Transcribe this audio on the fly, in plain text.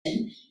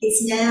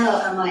It's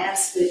now my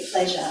absolute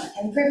pleasure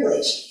and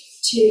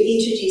privilege to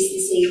introduce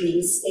this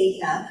evening's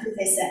speaker,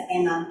 Professor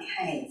Emma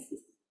Cave.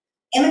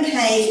 Emma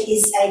Cave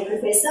is a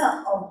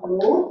Professor of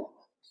Law,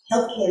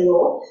 Healthcare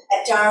Law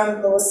at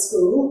Durham Law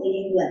School in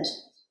England,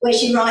 where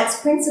she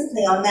writes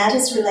principally on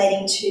matters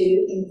relating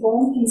to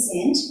informed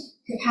consent,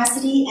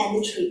 capacity and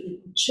the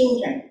treatment of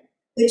children.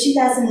 Her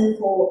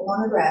 2004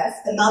 monograph,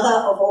 The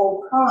Mother of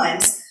All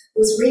Crimes,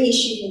 was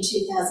reissued in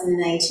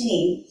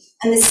 2018,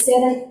 and the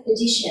 7th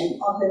edition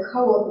of her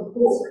co-authored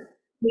book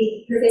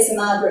with Professor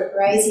Margaret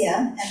Brazier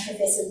and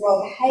Professor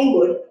Rob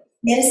Haywood,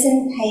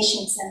 Medicine,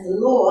 Patients and the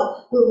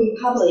Law, will be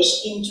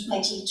published in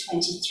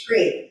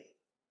 2023.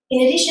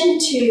 In addition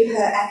to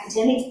her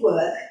academic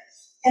work,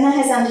 Emma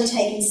has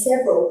undertaken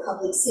several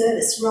public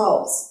service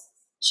roles.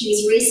 She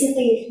was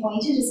recently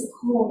appointed as a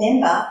core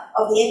member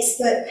of the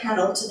expert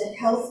panel to the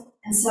Health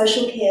and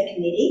Social Care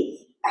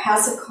Committee, a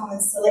House of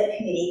Commons Select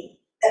Committee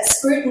that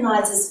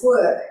scrutinises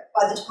work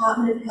by the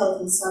Department of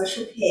Health and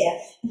Social Care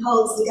and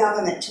holds the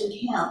government to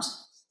account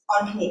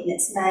on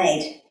commitments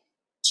made.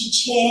 She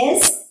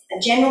chairs a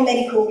General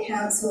Medical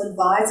Council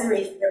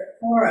advisory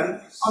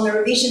forum on the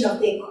revision of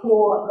their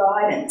core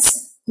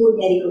guidance, Good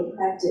Medical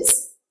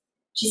Practice.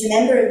 She's a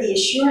member of the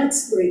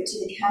Assurance Group to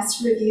the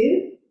CAS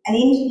Review, an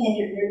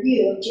independent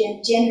review of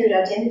gendered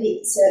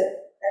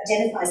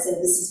identified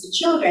services for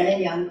children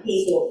and young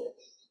people.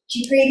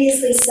 She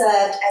previously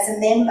served as a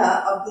member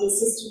of the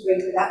Assisted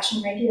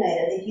Reproduction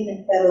Regulator, the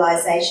Human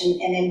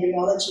Fertilisation and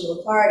Embryology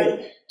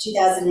Authority,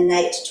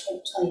 2008 to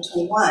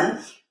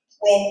 2021,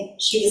 when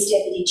she was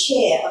Deputy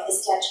Chair of the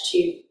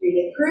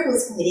Statutory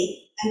Approvals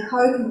Committee and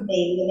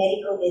co-convened the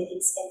Medical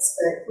Ethics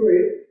Expert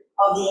Group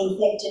of the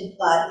Infected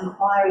Blood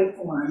Inquiry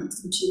Forum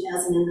from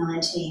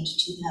 2019 to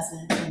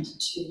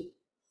 2022.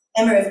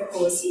 Emma, of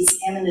course, is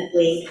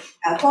eminently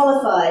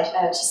qualified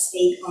to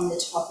speak on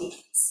the topic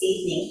this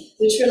evening,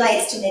 which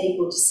relates to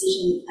medical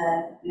decision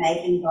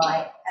making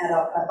by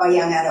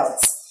young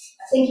adults.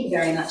 Thank you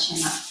very much,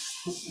 Emma.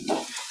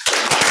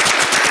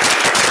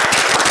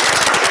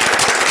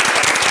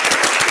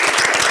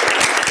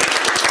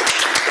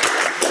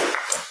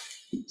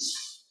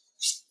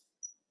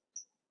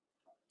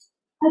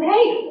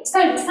 Okay,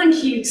 so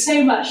thank you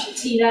so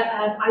much, Tina.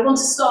 I want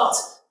to start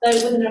though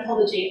with an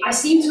apology. I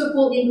seem to have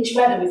brought the English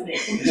weather with me.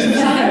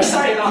 I'm very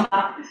sorry about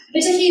that.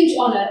 It's a huge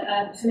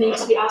honour for me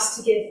to be asked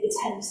to give the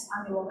 10th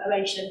annual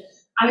oration.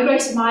 I'm a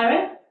great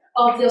admirer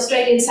of the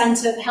Australian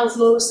Centre for Health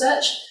Law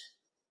Research,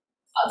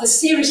 the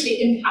seriously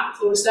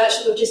impactful research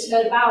that we've just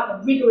heard about,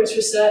 the rigorous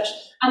research,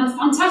 and the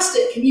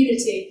fantastic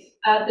community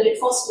that it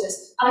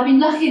fosters. And I've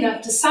been lucky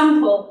enough to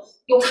sample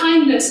your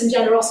kindness and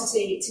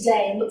generosity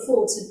today and look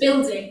forward to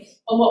building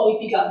on what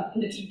we've begun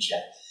in the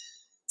future.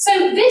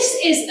 So this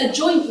is a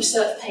joint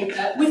research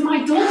paper with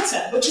my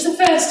daughter, which is a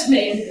first to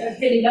me and a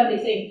really lovely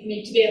thing for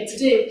me to be able to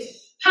do.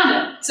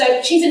 Hannah,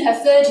 so she's in her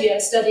 3rd year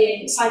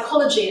studying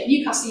psychology at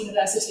Newcastle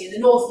University in the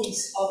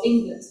northeast of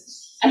England.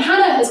 And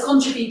Hannah has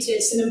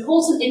contributed some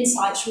important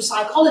insights from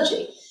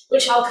psychology,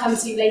 which I'll come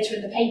to later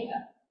in the paper.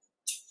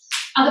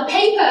 And the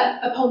paper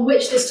upon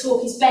which this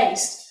talk is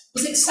based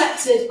was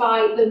accepted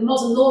by the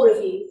Modern Law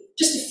Review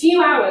just a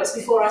few hours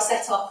before I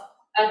set off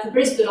for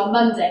Brisbane on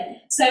Monday.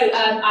 So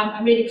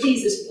I'm really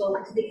pleased this will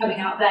be coming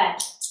out there.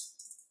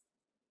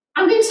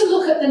 I'm going to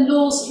look at the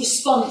law's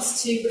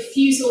response to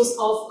refusals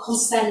of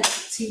consent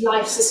to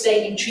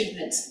life-sustaining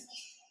treatment.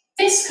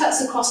 This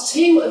cuts across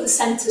 2 of the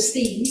centre's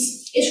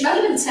themes. It's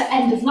relevant to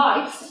end of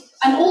life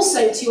and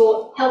also to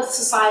your health,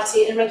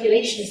 society and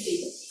regulation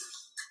theme.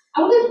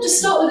 I want to just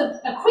start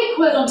with a quick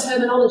word on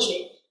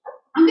terminology.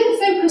 I'm going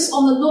to focus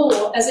on the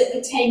law as it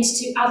pertains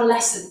to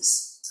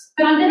adolescence.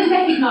 But I'm going to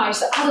recognise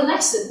that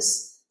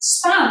adolescence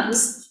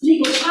spans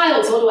legal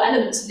childhood or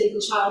elements of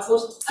legal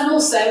childhood and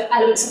also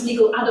elements of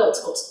legal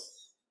adulthood.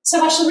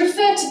 So I shall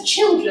refer to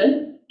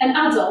children and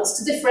adults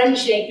to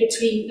differentiate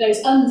between those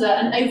under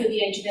and over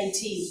the age of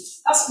 18.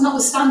 That's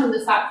notwithstanding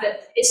the fact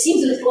that it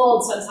seems a little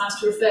odd sometimes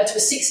to refer to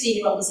a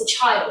 16-year-old as a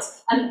child,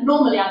 and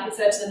normally I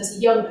refer to them as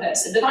a young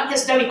person, but that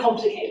gets very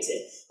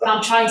complicated when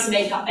I'm trying to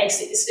make that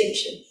basic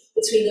distinction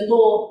between the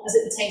law as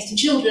it pertains to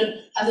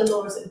children and the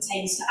law as it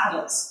pertains to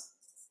adults.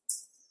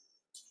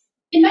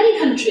 In many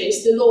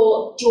countries, the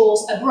law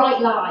draws a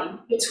bright line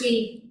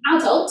between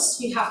adults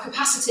who have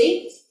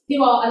capacity,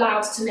 who are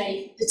allowed to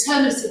make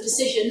determinative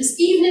decisions,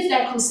 even if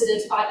they're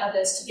considered by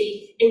others to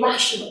be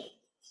irrational.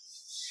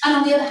 And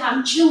on the other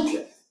hand,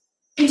 children,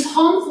 whose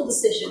harmful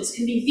decisions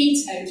can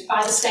be vetoed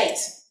by the state,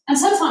 and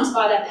sometimes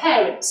by their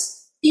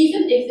parents,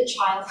 even if the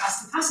child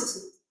has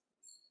capacity.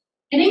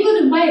 In England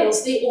and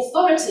Wales, the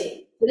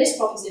authority for this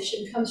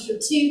proposition comes from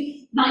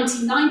 2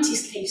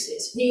 1990s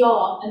cases, We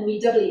R and We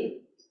W.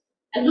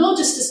 And Lord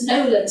Justice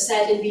Nolan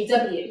said in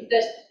VW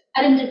that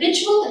an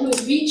individual who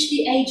has reached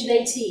the age of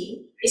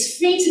 18 is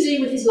free to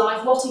do with his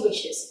life what he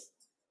wishes,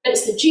 but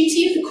it's the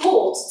duty of the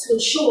court to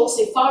ensure,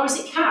 so far as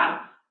it can,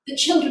 that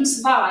children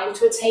survive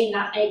to attain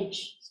that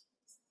age.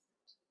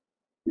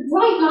 The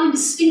bright line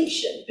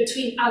distinction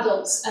between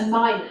adults and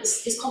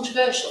minors is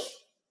controversial.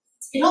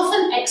 It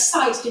often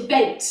excites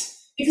debate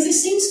because it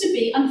seems to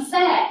be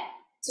unfair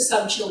to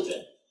some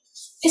children.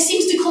 It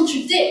seems to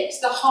contradict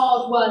the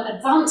hard-won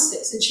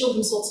advances in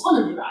children's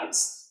autonomy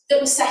rights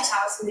that were set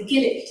out in the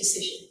Gillick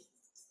decision.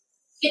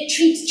 It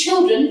treats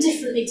children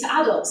differently to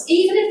adults,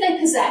 even if they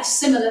possess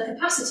similar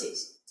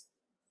capacities.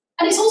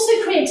 And it's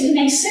also created an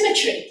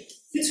asymmetry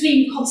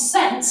between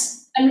consent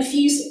and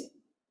refusal.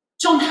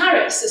 John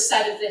Harris has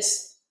said of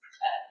this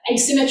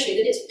asymmetry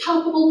that it's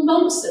palpable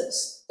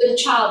nonsense that a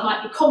child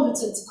might be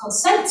competent to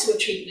consent to a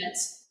treatment,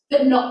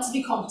 but not to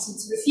be competent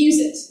to refuse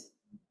it.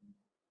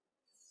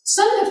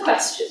 Some have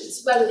questioned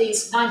whether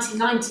these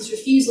 1990s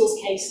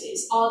refusals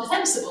cases are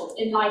defensible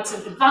in light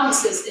of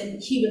advances in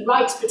human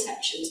rights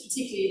protections,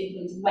 particularly in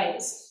England and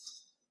Wales.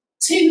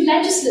 Two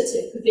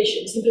legislative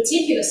provisions in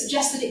particular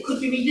suggest that it could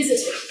be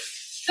revisited.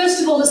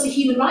 First of all, there's the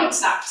Human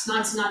Rights Act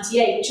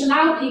 1998, which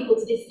allowed people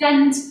to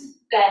defend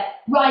their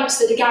rights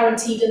that are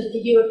guaranteed under the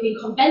European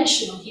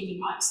Convention on Human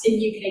Rights in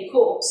UK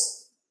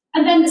courts.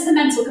 And then there's the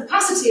Mental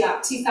Capacity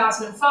Act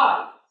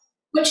 2005,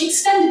 which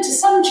extended to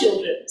some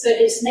children, so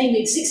it's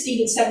namely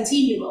 16 and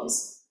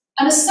 17-year-olds,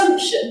 an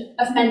assumption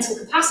of mental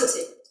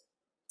capacity.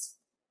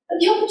 But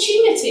the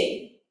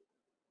opportunity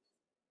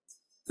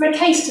for a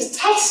case to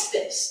test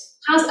this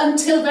has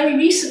until very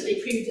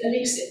recently proved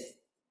elusive.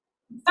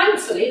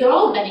 Thankfully, there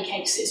aren't many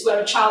cases where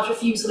a child's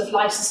refusal of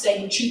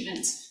life-sustaining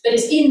treatment that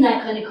is in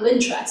their clinical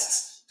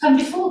interests come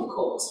before the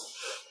court.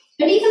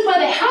 But even where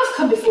they have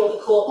come before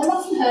the court, they're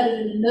often heard in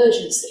an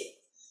emergency.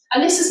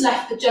 And this has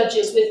left the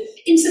judges with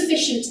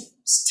insufficient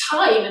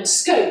time and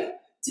scope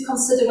to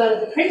consider whether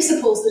the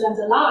principles that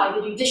underlie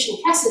the judicial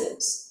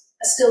precedents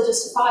are still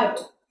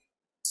justifiable.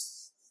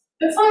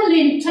 But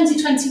finally, in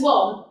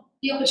 2021,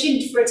 the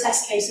opportunity for a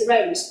test case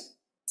arose.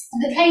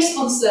 And the case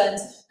concerned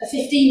a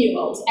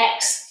 15-year-old,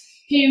 X,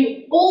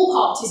 who all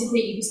parties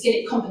agreed was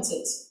Gillick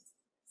competent.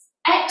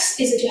 X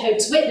is a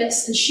Jehovah's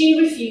Witness, and she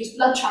refused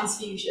blood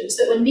transfusions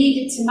that were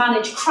needed to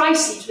manage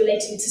crises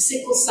relating to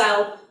sickle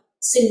cell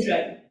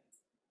syndrome.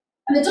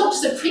 And the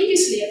doctors had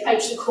previously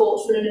approached the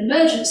court for an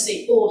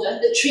emergency order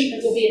that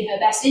treatment would be in her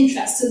best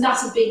interests, and that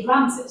had been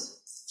granted.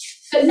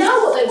 But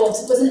now what they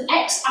wanted was an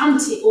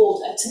ex-ante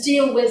order to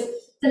deal with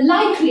the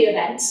likely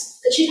events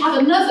that she'd have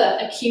another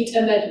acute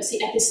emergency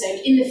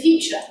episode in the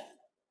future.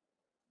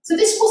 So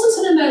this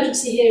wasn't an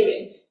emergency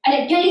hearing, and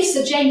it gave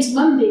Sir James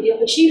Mumby the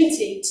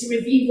opportunity to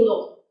review the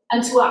law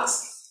and to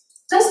ask,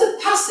 does the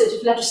passage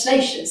of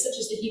legislation such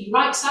as the Human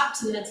Rights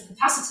Act and the Mental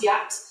Capacity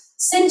Act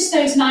since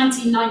those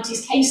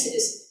 1990s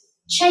cases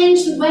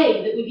change the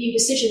way that we view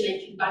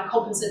decision-making by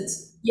competent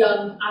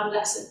young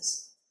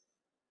adolescents?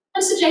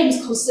 And Sir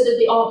James considered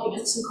the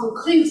arguments and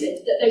concluded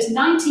that those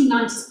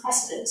 1990s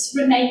precedents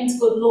remained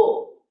good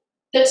law,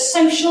 that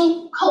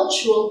social,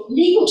 cultural,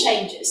 legal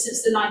changes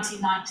since the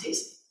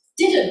 1990s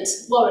didn't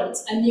warrant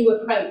a new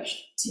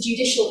approach to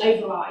judicial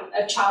override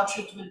of child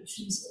treatment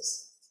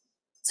refusals.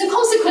 So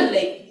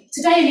consequently,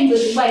 today in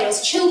England and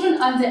Wales, children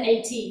under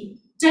 18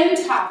 don't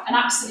have an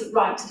absolute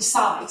right to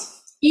decide,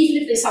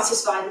 even if they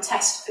satisfy the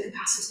test for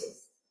capacity.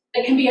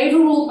 They can be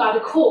overruled by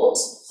the court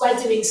where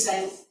doing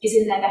so is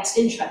in their best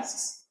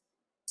interests.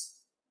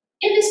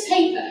 In this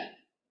paper,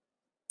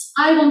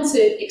 I want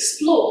to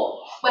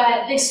explore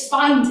where this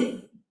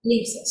finding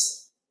leaves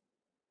us.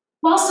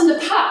 Whilst in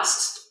the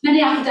past,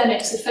 many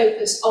academics have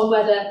focused on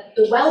whether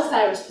the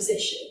welfarist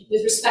position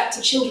with respect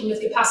to children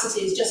with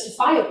capacity is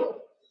justifiable,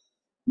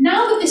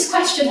 now that this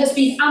question has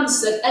been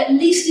answered, at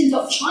least in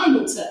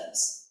doctrinal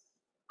terms,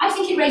 I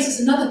think it raises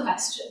another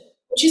question,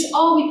 which is,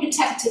 are we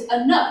protected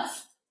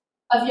enough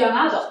of young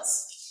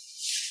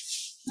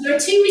adults? There are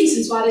two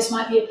reasons why this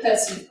might be a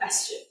pertinent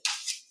question.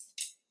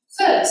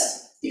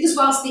 First, because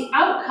whilst the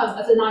outcome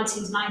of the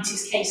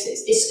 1990s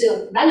cases is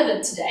still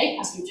relevant today,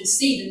 as we've just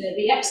seen in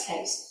the VX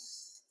case,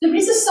 there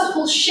is a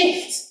subtle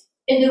shift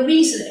in the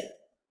reasoning,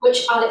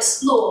 which I'll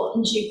explore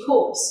in due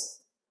course.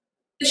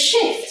 The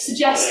shift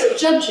suggests that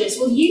judges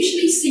will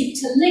usually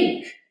seek to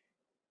link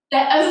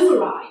their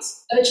override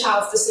of a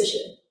child's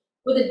decision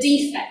with a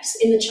defect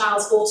in the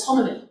child's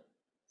autonomy.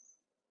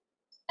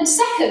 And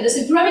second, there's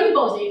a growing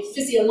body of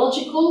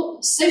physiological,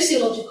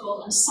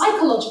 sociological, and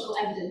psychological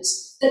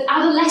evidence that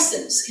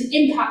adolescence can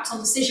impact on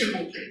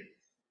decision-making,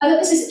 and that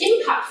this is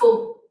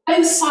impactful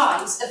both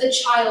sides of the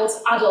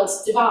child-adult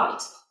divide.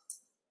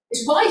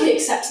 It's widely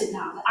accepted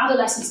now that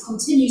adolescence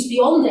continues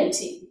beyond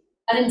 18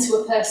 and into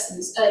a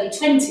person's early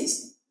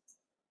 20s.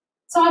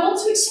 So I want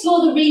to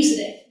explore the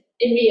reasoning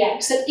in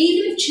REX that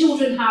even if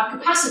children have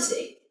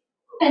capacity,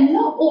 they're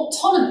not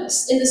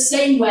autonomous in the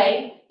same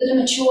way that a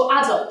mature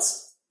adult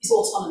is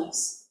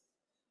autonomous.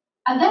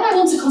 And then I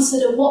want to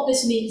consider what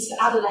this means for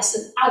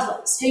adolescent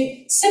adults,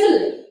 who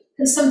similarly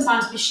can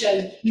sometimes be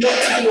shown not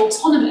to be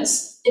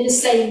autonomous in the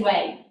same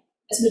way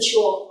as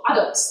mature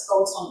adults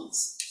are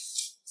autonomous.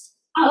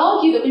 I'll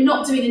argue that we're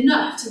not doing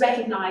enough to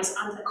recognise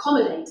and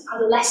accommodate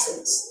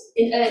adolescence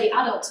in early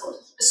adulthood,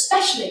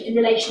 especially in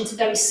relation to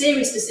very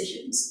serious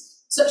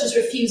decisions, such as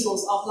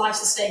refusals of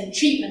life-sustaining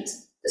treatment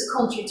that's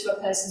contrary to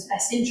a person's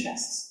best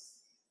interests.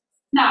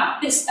 Now,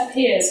 this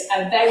appears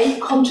a very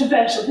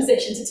controversial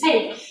position to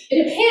take.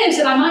 it appears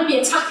that I might be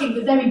attacking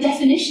the very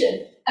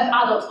definition of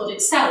adulthood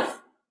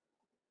itself.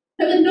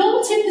 But the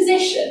normative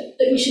position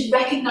that we should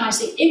recognise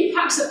the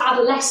impacts of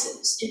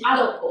adolescence in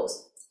adulthood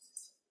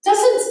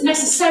doesn't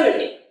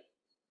necessarily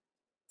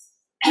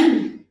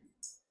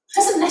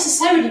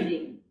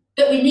mean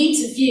that we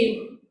need to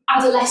view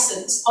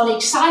adolescence on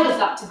each side of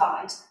that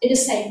divide in the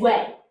same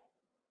way.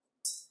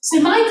 So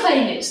my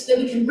claim is that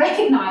we can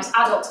recognise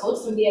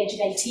adulthood from the age of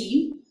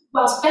 18,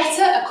 whilst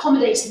better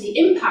accommodating the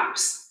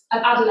impacts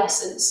of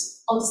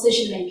adolescence on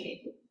decision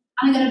making.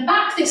 And I'm going to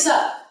back this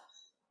up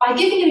by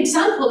giving an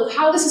example of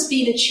how this has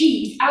been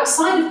achieved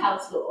outside of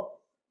health law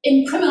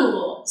in criminal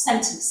law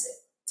sentencing.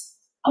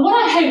 And what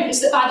I hope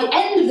is that by the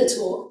end of the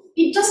talk,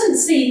 it doesn't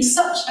seem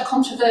such a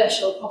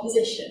controversial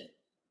proposition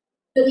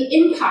that the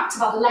impact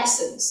of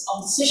adolescence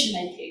on decision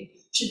making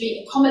should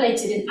be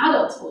accommodated in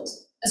adulthood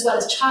as well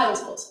as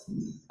childhood.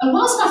 And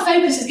whilst my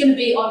focus is going to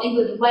be on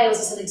England and Wales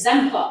as an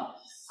exemplar,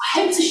 I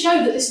hope to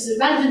show that this is a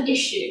relevant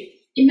issue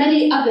in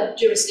many other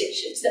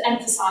jurisdictions that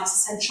emphasise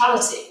the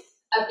centrality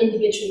of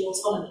individual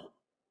autonomy.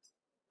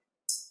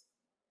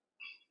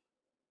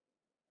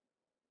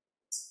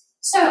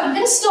 So I'm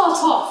going to start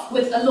off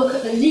with a look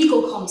at the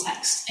legal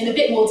context in a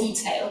bit more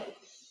detail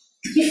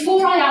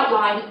before I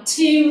outline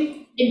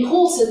two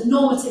important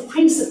normative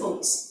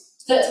principles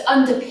that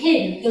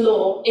underpin the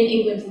law in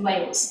England and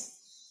Wales.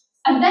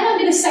 And then I'm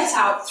going to set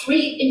out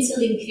three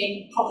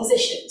interlinking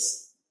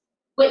propositions,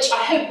 which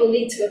I hope will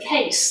lead to a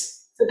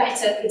case for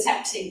better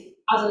protecting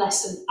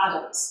adolescent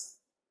adults.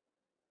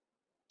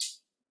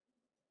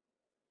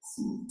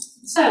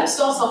 So,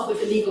 start off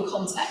with the legal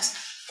context.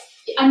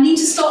 I need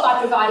to start by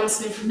providing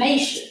some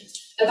information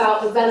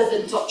about the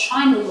relevant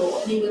doctrinal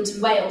law in England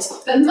and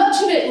Wales, but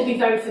much of it will be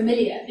very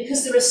familiar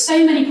because there are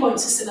so many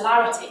points of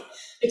similarity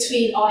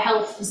between our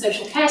health and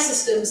social care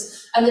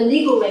systems and the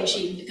legal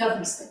regime that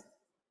governs them.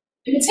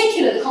 In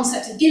particular, the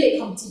concept of Gillick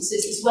competences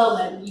is well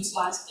known and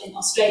utilised in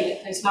Australia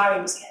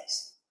post-Marion's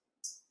case.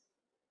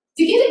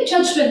 The Gillick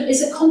judgment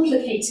is a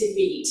complicated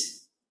read.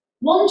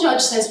 One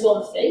judge says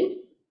one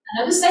thing,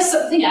 another says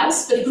something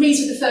else, but agrees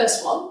with the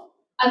first one,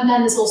 and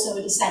then there's also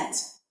a dissent.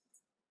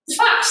 The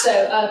facts,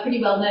 though, are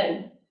pretty well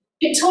known.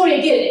 Victoria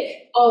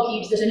Gillick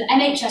argued that an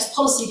NHS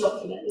policy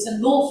document was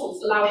unlawful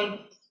for allowing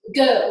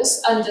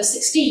girls under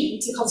 16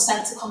 to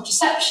consent to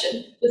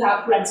contraception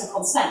without parental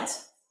consent.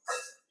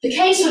 The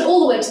case went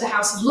all the way to the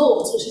House of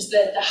Lords, which is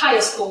the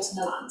highest court in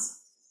the land,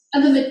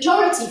 and the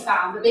majority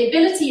found that the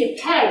ability of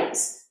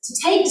parents to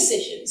take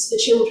decisions for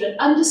children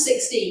under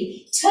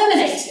 16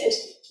 terminated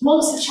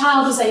once the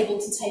child was able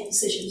to take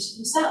decisions for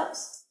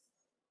themselves.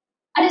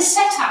 And it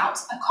set out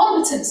a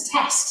competence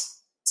test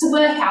to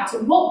work out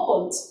at what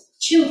point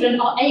children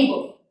are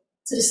able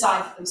to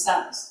decide for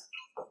themselves.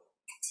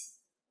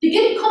 The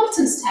Gillick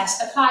competence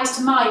test applies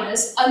to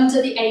minors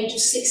under the age of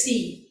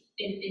 16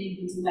 in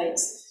England and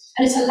Wales,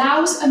 and it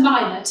allows a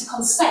minor to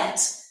consent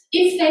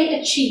if they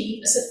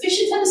achieve a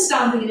sufficient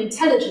understanding and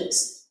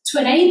intelligence to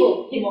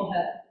enable him or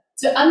her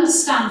to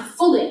understand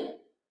fully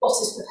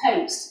what is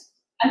proposed,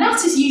 and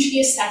that is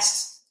usually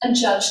assessed and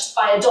judged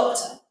by a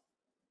doctor.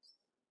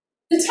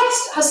 The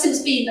test has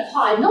since been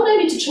applied not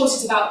only to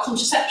choices about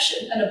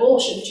contraception and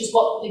abortion, which is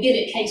what the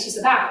Gillick case was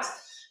about,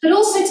 but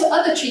also to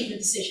other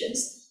treatment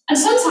decisions, and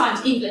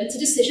sometimes even to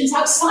decisions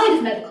outside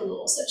of medical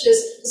law, such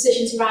as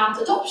decisions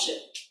around adoption.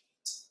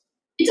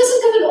 It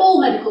doesn't govern all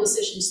medical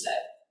decisions, though.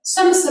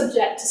 Some are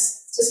subject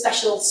to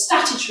special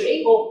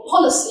statutory or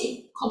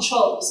policy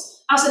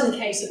controls, as in the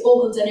case of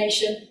organ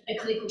donation and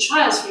clinical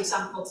trials, for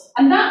example,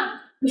 and that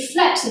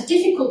reflects the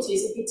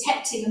difficulties of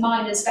protecting the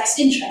minor's best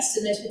interests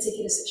in those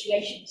particular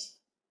situations.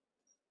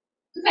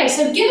 Okay,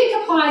 so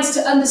Gillick applies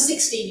to under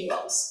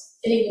 16-year-olds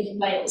in England and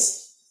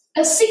Wales.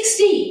 At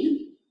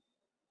 16,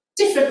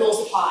 different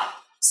laws apply.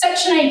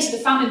 Section 8 of the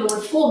Family Law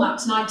Reform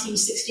Act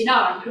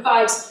 1969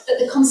 provides that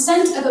the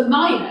consent of a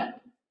minor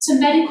to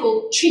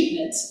medical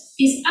treatment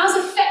is as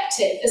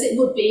effective as it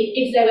would be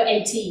if they were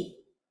 18.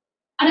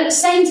 And at the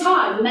same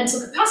time, the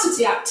Mental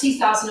Capacity Act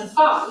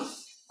 2005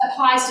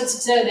 applies to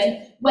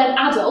determine when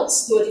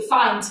adults, who are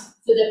defined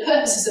for the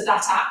purposes of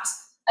that act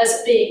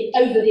as being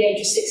over the age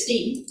of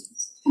 16,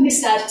 can be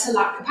said to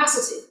lack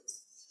capacity.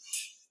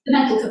 The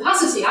Mental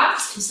Capacity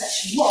Act, in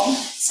section 1,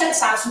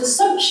 sets out an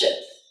assumption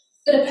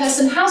that a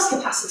person has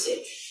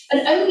capacity,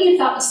 and only if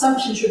that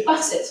assumption is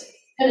rebutted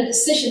can a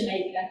decision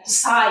maker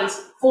decide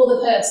for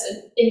the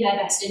person in their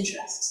best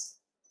interests.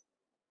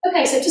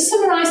 Okay, so to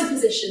summarise the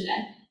position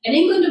then, in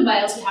England and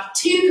Wales we have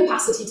two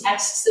capacity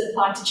tests that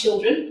apply to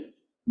children,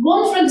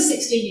 one for under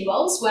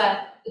 16-year-olds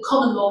where the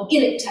common law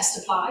Gillick test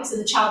applies and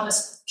the child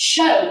must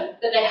show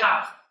that they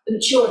have the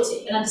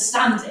maturity and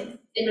understanding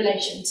in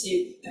relation to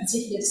a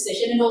particular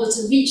decision in order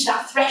to reach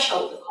that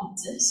threshold of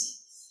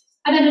competence.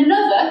 And then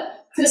another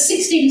for the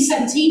 16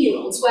 and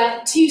 17-year-olds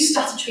where two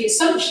statutory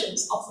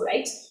assumptions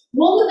operate,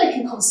 one that they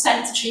can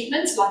consent to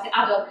treatment like an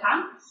adult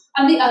can,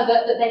 and the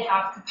other that they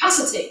have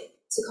capacity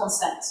to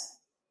consent.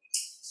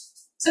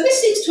 So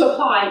this seems to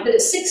apply that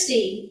at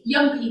 16,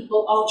 young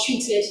people are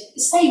treated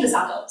the same as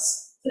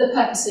adults for the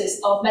purposes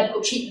of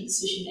medical treatment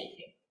decision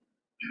making.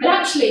 But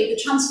actually,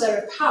 the transfer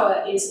of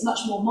power is much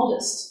more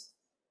modest,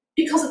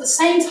 because at the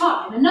same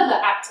time, another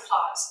act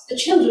applies, the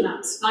Children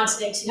Act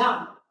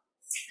 1989.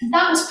 And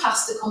that was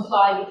passed to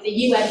comply with the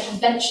UN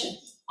Convention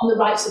on the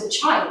Rights of the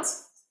Child,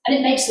 and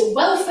it makes the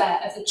welfare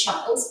of the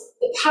child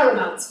the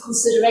paramount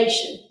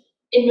consideration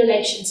in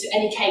relation to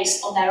any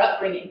case on their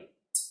upbringing.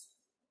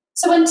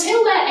 So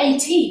until they're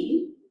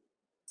 18,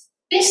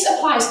 this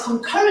applies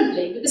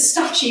concurrently with the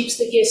statutes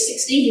that give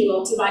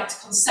 16-year-olds the right to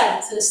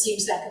consent and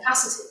assumes their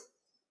capacity.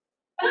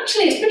 And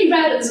actually, it's pretty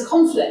rare that there's a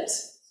conflict,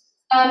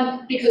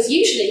 because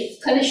usually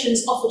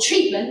clinicians offer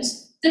treatment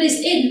that is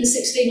in the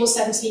 16 or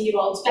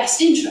 17-year-old's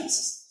best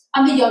interests,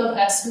 and the young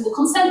person will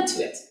consent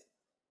to it.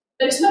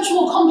 But it's much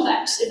more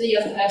complex if the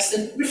young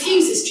person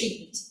refuses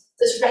treatment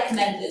that's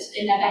recommended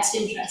in their best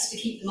interest to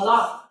keep them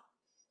alive.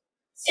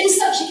 In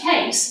such a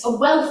case, a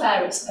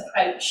welfarist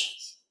approach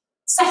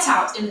set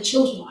out in the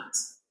Children Act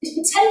is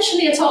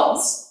potentially at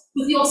odds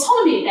with the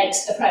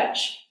autonomy-based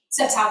approach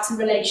set out in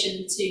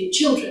relation to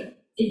children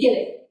in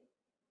Gillick.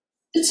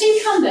 The two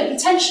can then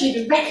potentially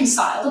be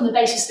reconciled on the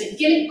basis that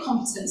Gillick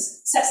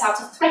competence sets out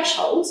a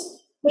threshold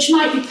which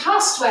might be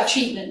passed where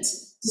treatment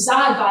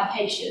desired by a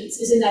patient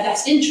is in their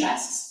best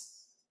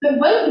interests, but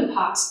won't be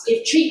passed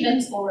if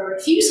treatment or a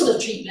refusal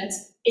of treatment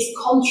is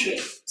contrary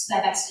to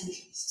their best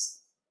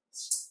interests.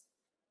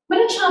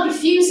 When a child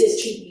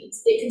refuses treatment,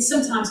 it can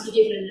sometimes be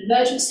given an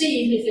emergency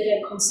even if they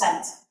don't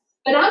consent.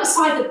 But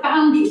outside the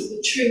boundaries of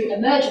a true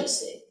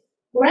emergency,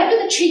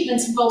 wherever the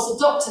treatment involves a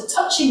doctor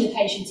touching the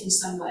patient in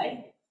some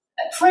way,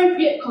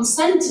 appropriate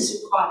consent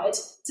is required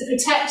to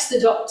protect the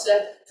doctor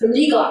from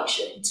legal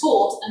action,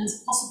 tort, and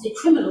possibly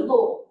criminal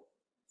law.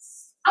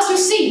 As we've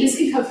seen, this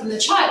can come from the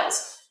child,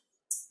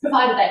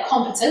 provided they're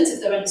competent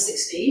if they're under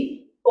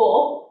 16,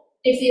 or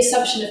if the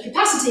assumption of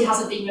capacity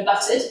hasn't been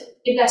rebutted,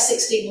 if they're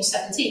 16 or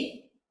 17.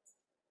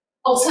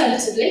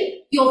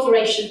 Alternatively, the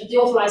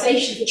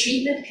authorization for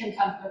treatment can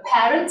come from a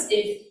parent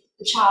if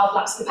the child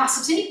lacks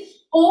capacity,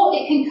 or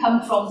it can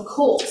come from the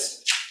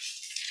courts.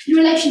 In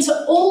relation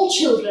to all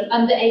children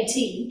under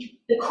 18,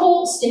 the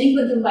courts in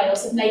England and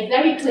Wales have made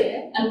very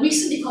clear, and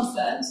recently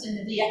confirmed in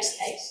the VX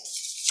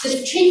case, that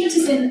if treatment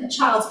is in a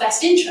child's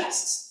best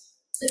interests,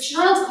 the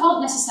child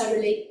can't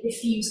necessarily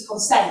refuse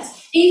consent,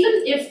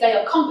 even if they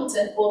are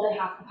competent or they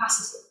have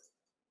capacity.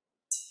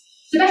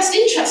 The best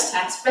interest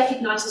test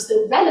recognises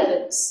the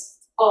relevance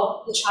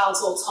of the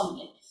child's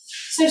autonomy.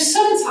 So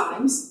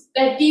sometimes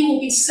their view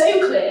will be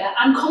so clear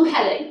and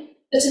compelling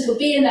that it will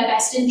be in their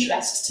best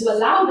interest to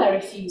allow their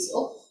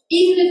refusal,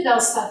 even if they'll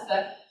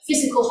suffer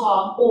physical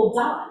harm or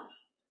die.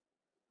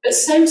 But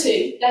so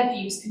too, their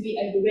views can be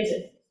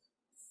overridden.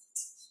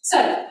 So,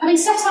 having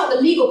set out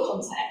the legal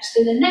context,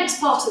 in the next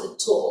part of the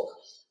talk,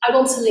 I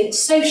want to link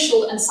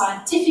social and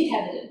scientific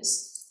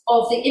evidence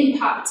of the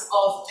impact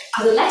of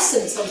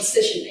adolescence on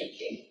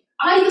decision-making,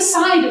 either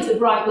side of the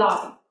bright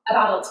line of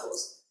adulthood,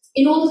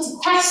 in order to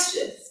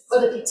question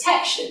whether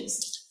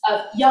protections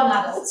of young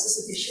adults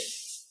are sufficient.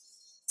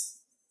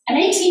 An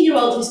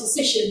 18-year-old whose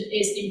decision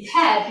is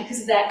impaired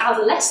because of their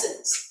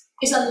adolescence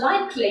is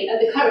unlikely at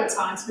the current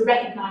time to be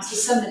recognised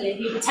as somebody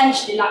who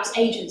potentially lacks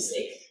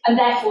agency and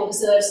therefore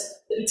deserves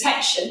the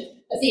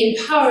protection of the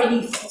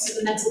empowering ethos of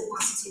the mental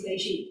capacity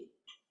regime.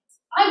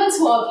 I want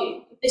to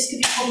argue that this could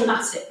be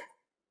problematic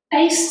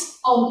based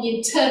on the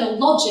internal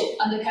logic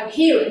and the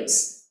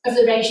coherence of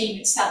the regime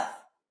itself.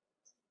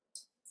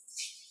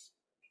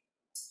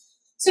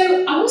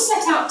 So I want to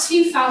set out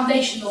two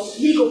foundational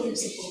legal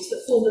principles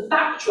that form the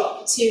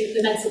backdrop to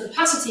the mental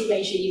capacity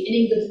regime in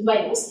England and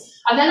Wales,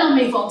 and then I'll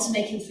move on to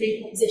making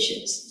three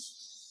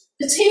propositions.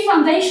 The two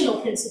foundational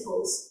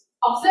principles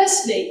are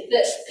firstly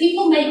that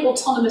people make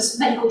autonomous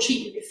medical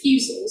treatment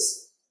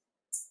refusals.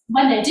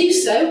 When they do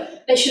so,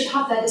 they should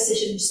have their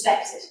decision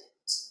respected.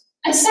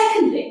 And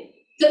secondly,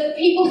 that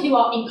people who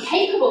are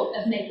incapable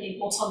of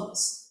making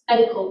autonomous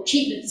medical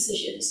treatment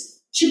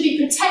decisions should be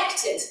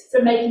protected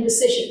from making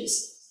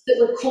decisions that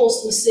would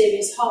cause them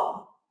serious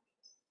harm.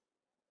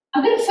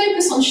 I'm going to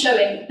focus on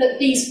showing that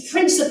these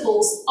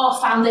principles are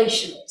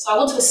foundational. So I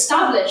want to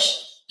establish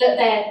that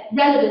they're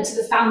relevant to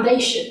the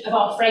foundation of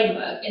our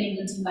framework in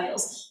England and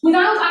Wales,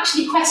 without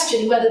actually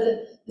questioning whether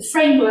the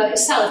framework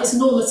itself is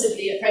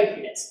normatively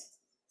appropriate.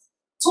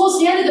 Towards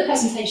the end of the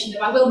presentation,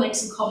 though, I will make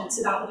some comments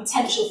about the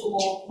potential for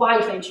more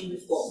wide-ranging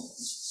reform.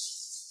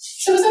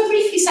 So as I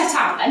briefly set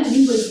out then, in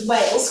England and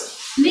Wales,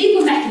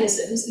 legal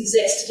mechanisms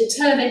exist to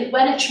determine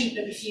when a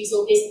treatment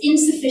refusal is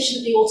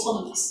insufficiently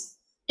autonomous,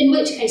 in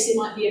which case it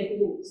might be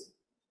overruled.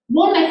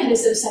 One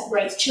mechanism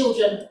separates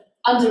children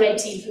under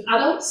 18 from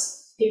adults,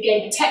 who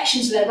gain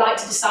protection to their right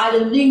to decide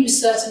and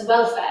lose certain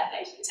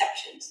welfare-based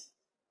protections.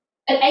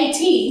 At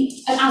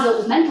 18, an adult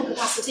with mental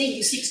capacity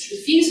who seeks to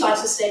refuse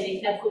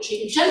life-sustaining medical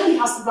treatment generally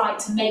has the right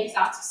to make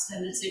that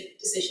determinative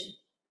decision.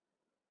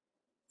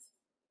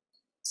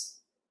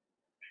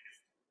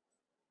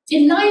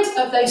 In light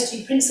of those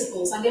two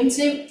principles, I'm going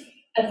to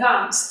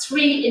advance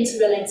three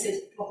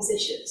interrelated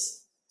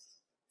propositions.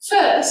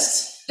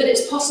 First, that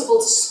it's possible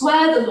to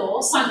square the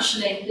law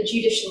sanctioning the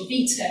judicial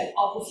veto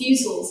of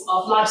refusals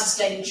of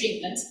life-sustaining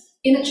treatment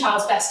in the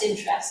child's best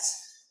interests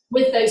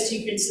with those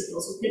two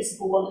principles, with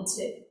principle 1 and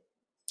 2.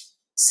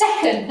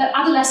 Second, that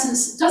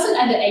adolescence doesn't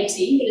end at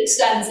 18, but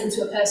extends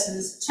into a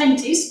person's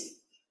 20s.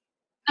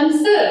 And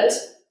third,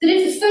 that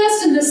if the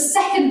first and the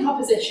second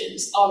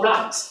propositions are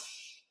right,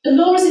 the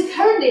law as it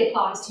currently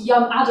applies to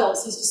young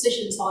adults whose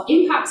decisions are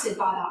impacted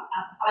by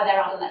their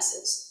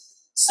adolescence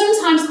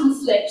sometimes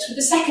conflict with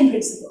the second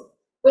principle,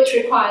 which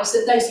requires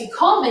that those who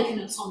can't make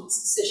an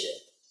autonomous decision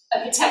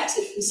are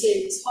protected from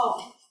serious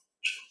harm.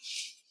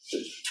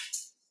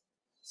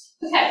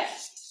 Okay,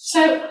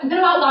 so I'm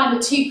going to outline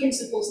the two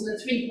principles and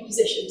the three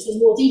propositions in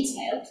more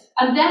detail,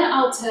 and then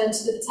I'll turn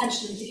to the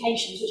potential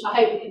implications, which I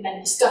hope we can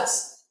then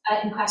discuss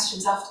in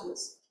questions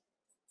afterwards.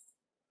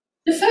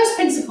 The first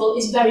principle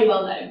is very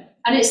well known,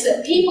 and it's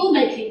that people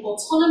making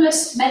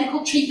autonomous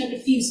medical treatment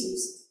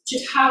refusals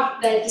should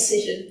have their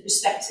decision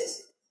respected.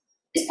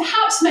 It's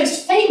perhaps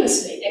most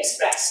famously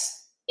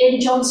expressed in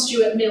John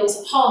Stuart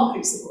Mill's harm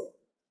principle,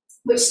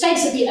 which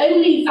states that the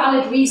only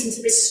valid reason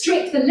to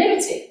restrict the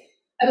liberty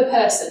of a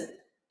person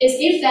is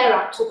if their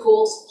act will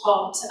cause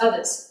harm to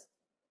others.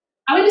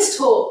 Now, in this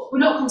talk, we're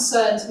not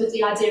concerned with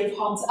the idea of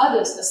harm to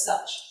others as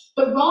such,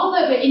 but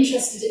rather we're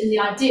interested in the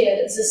idea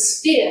that there's a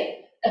sphere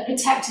of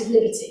protected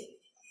liberty.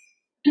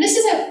 And this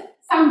is a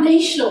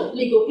foundational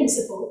legal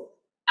principle,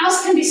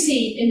 as can be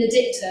seen in the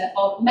dicta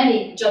of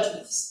many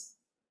judgments.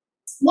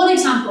 One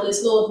example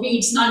is Lord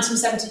Reed's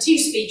 1972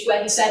 speech,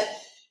 where he said,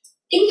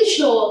 "English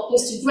law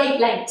goes to great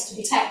lengths to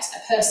protect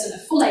a person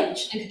of full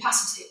age and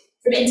capacity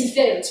from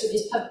interference with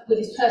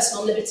his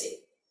personal liberty.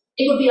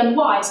 It would be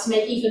unwise to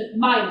make even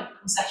minor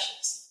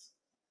concessions."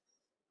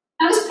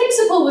 Now, this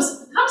principle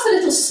was perhaps a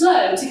little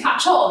slow to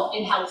catch on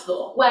in health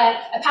law,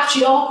 where a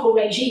patriarchal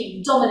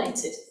regime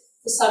dominated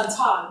for some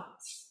time.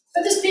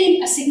 But there's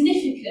been a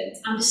significant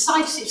and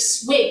decisive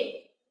swing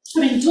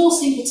from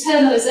endorsing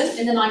paternalism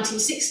in the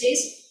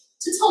 1960s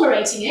to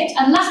tolerating it,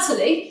 and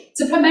latterly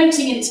to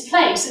promoting in its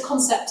place the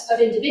concept of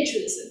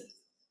individualism.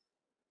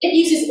 It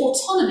uses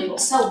autonomy or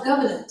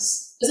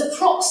self-governance as a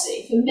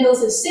proxy for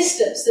Mill's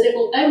insistence that it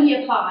will only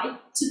apply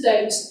to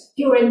those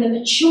who are in the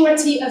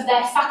maturity of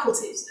their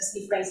faculties, as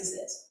he phrases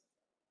it.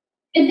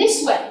 In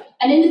this way,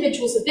 an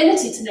individual's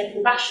ability to make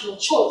a rational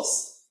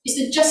choice is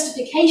the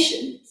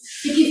justification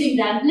for giving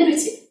them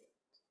liberty.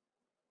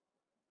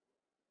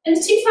 In the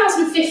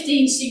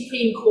 2015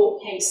 Supreme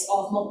Court case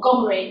of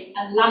Montgomery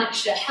and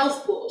Lanarkshire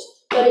Health Board,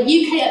 where the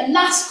UK at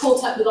last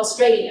caught up with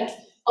Australia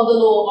on the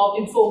law of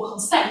informed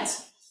consent,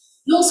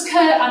 Lords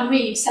Kerr and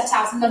Reed set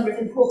out a number of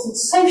important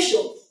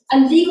social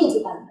and legal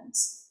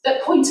developments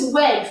that point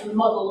away from the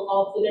model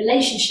of the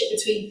relationship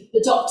between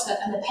the doctor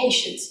and the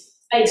patient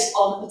based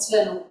on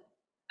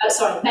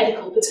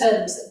medical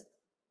paternalism.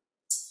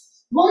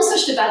 One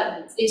such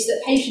development is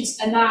that patients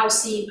are now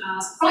seen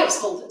as rights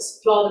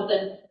holders rather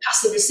than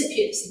passive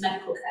recipients of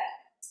medical care.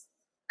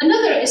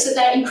 Another is that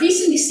they're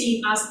increasingly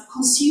seen as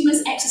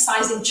consumers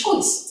exercising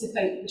choice, to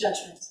quote the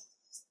judgment.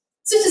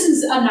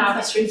 Citizens are now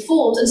better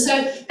informed, and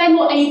so they're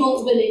more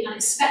able, willing, and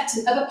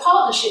expectant of a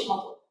partnership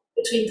model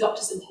between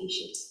doctors and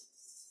patients.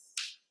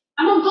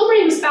 And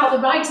Montgomery was about the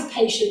right of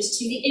patients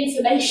to the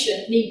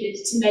information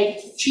needed to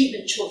make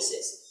treatment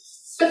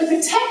choices. But the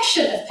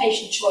protection of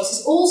patient choice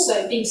is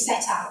also being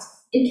set out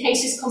in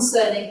cases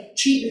concerning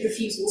treatment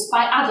refusals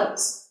by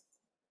adults.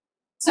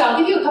 So I'll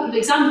give you a couple of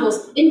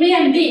examples. In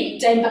Re-MB,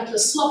 Dame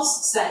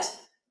Butler-Sloss said,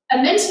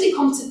 "A mentally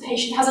competent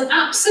patient has an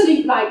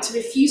absolute right to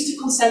refuse to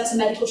consent to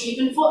medical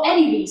treatment for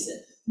any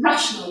reason,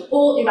 rational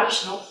or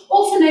irrational,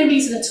 or for no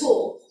reason at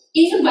all,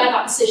 even where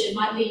that decision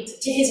might lead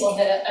to his or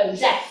her own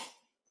death."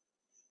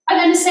 And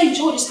then the St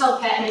George's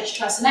Healthcare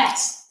NHS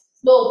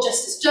Lord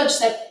Justice Judge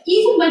said,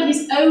 even when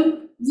his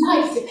own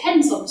life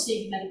depends on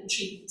receiving medical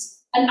treatment,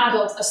 an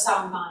adult of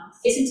sound mind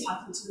is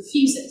entitled to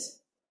refuse it.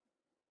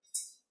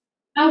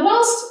 Now,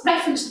 whilst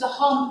reference to the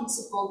harm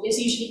principle is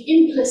usually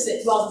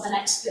implicit rather than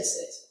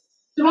explicit,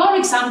 there are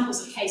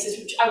examples of cases,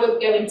 which I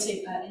won't go into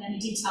in any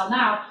detail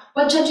now,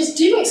 where judges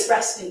do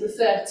expressly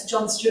refer to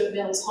John Stuart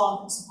Mill's harm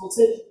principle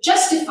to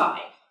justify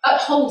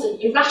upholding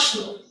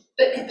irrational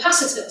but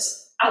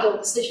capacitous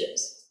adult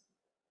decisions.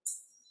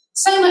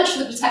 So much for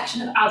the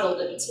protection of adult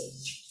liberty.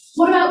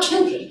 What about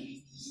children?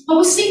 Well,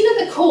 we've seen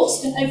that the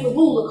courts can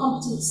overrule a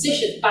competent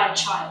decision by a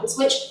child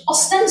which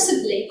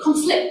ostensibly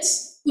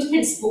conflicts with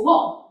Principle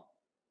 1.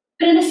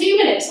 But in a few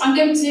minutes, I'm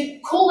going to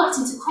call that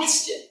into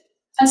question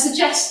and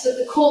suggest that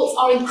the courts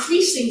are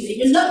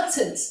increasingly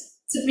reluctant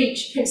to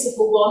breach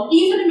Principle 1,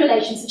 even in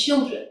relation to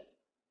children.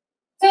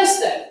 First,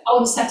 though, I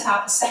want to set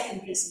out the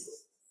second principle.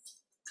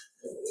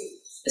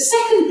 The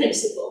second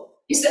principle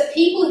is that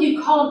people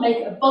who can't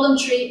make a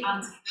voluntary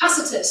and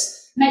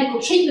capacitous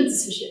medical treatment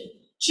decision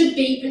should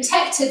be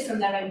protected from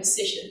their own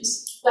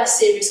decisions where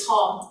serious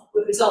harm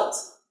would result.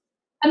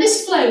 And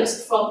this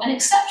flows from an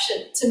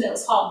exception to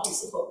Mill's harm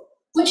principle,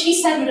 which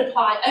he said would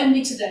apply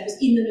only to those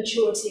in the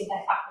maturity of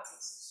their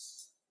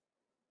faculties.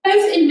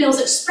 Both in Mill's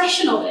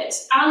expression of it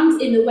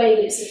and in the way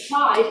that it's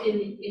applied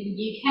in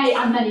the UK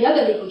and many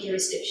other legal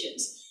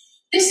jurisdictions,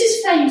 this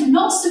is framed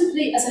not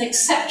simply as an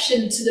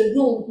exception to the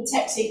rule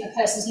protecting a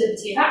person's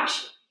liberty of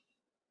action,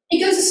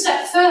 It goes a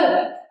step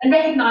further and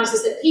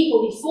recognises that people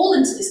who fall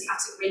into this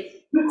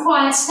category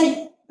require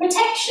state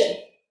protection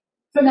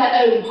from their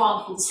own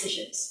harmful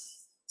decisions.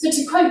 So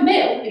to quote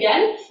Mill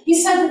again,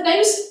 he said that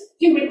those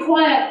who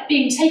require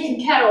being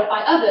taken care of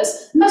by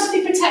others must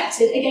be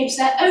protected against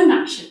their own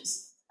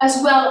actions, as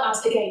well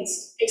as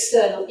against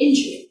external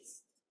injury.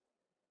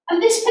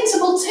 And this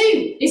principle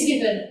too is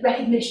given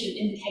recognition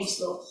in the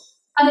case law,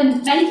 and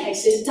in many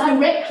cases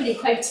directly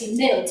quoting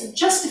Mill to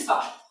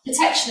justify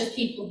protection of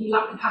people who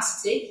lack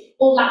capacity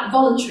or lack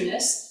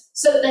voluntariness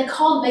so that they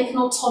can't make an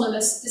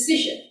autonomous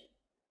decision.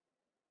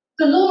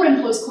 The law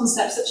employs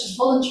concepts such as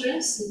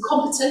voluntariness and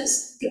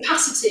competence,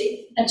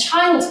 capacity and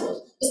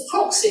childhood as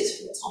proxies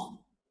for autonomy.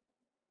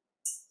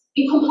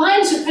 In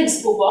compliance with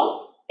Principle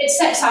 1, it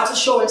sets out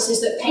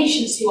assurances that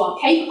patients who are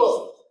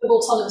capable of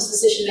autonomous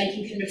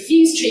decision-making can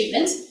refuse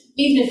treatment,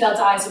 even if they'll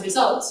die as a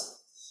result.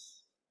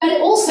 But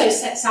it also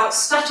sets out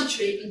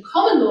statutory and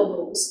common law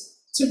rules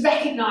to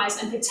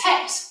recognise and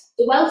protect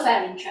the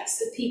welfare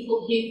interests of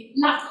people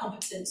who lack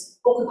competence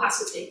or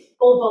capacity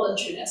or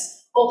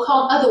voluntariness or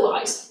can't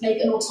otherwise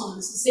make an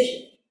autonomous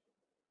decision.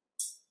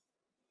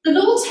 The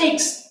law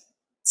takes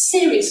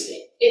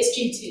seriously its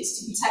duties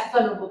to protect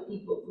vulnerable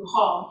people from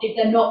harm if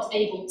they're not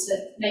able to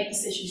make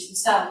decisions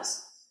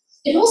themselves.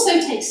 It also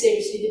takes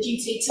seriously the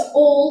duty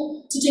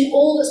to do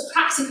all that's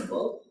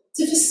practicable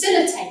to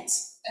facilitate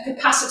a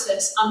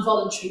capacitous and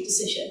voluntary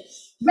decision,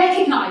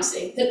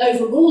 recognising that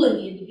overruling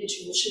the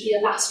individual should be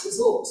a last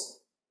resort.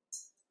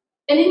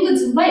 In England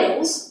and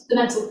Wales, the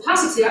Mental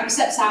Capacity Act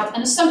sets out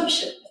an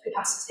assumption of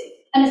capacity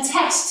and a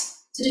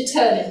test to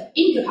determine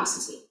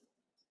incapacity.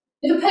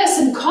 If a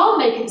person can't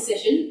make a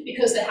decision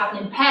because they have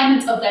an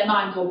impairment of their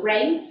mind or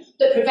brain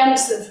that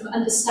prevents them from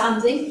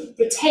understanding,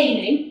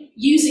 retaining,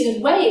 using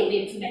and weighing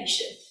the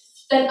information,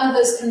 then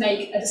others can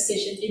make a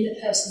decision in the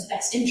person's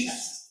best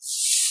interest.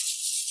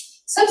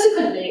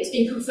 Subsequently, it's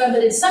been confirmed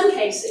that in some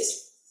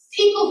cases,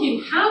 people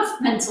who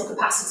have mental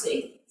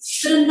capacity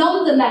but are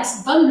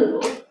nonetheless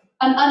vulnerable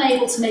and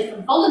unable to make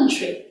a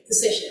voluntary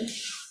decision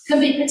can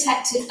be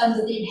protected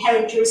under the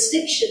inherent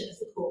jurisdiction of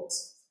the court.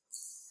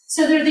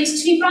 So there are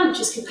these two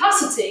branches,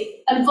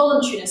 capacity and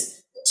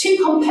voluntariness, two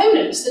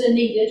components that are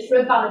needed for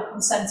a valid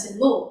consent in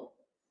law.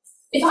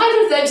 If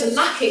either of those are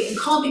lacking and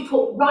can't be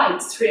put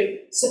right through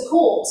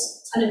support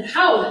and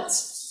empowerment,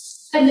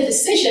 then the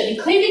decision,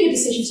 including a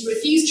decision to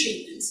refuse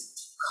treatment,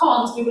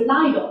 can't be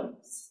relied on.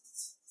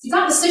 If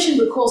that decision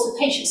would cause the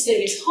patient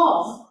serious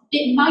harm,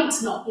 it might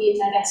not be in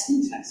their best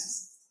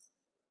interests.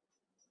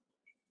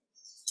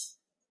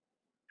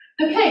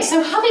 Okay,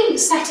 so having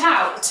set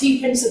out two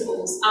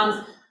principles and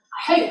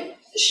I hope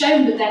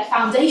shown that they're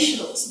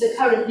foundational to the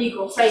current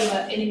legal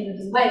framework in England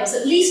and Wales,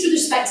 at least with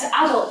respect to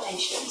adult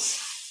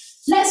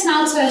patients, let's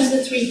now turn to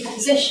the three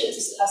propositions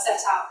that are set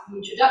out in the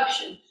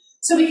introduction,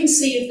 so we can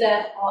see if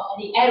there are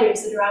any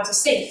areas that are out of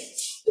sync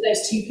with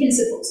those two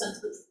principles. And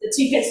the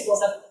two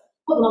principles, I've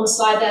put them on the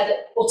slide there,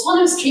 that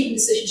autonomous treatment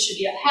decisions should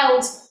be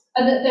upheld,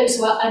 and that those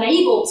who are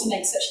unable to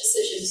make such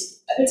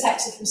decisions are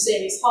protected from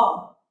serious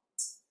harm.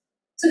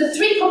 So the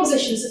three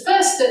propositions, the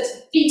first,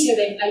 that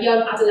vetoing a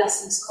young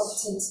adolescent's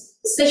competent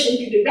decision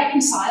can be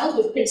reconciled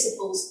with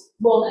principles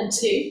 1 and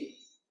 2.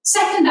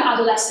 Second, that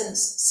adolescence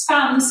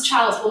spans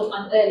childhood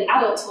and early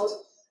adulthood.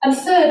 And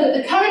third,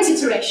 that the current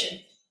iteration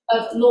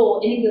of law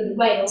in England and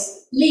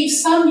Wales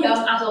leaves some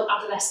young adult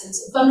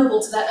adolescents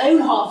vulnerable to their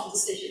own harmful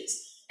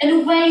decisions in a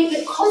way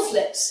that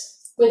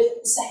conflicts with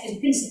the second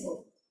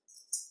principle.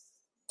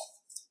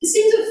 It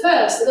seems at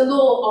first that the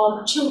law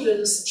on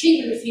children's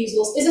treatment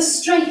refusals is a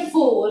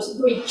straightforward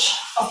breach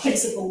of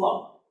Principle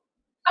 1.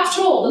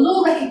 After all, the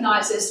law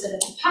recognises that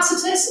a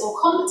capacitous or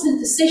competent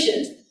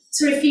decision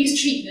to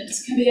refuse treatment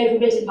can be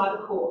overridden by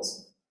the court.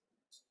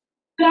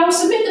 But I will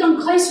submit that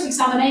on closer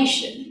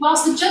examination,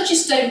 whilst the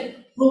judges don't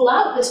rule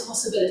out this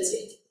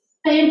possibility,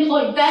 they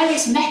employ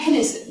various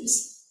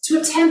mechanisms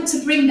to attempt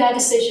to bring their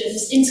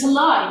decisions into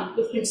line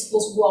with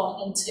Principles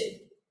 1 and 2.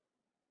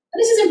 And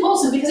this is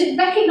important because it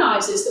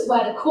recognises that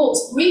where the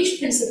courts breach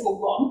Principle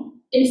 1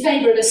 in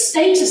favour of a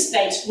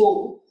status-based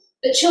rule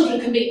that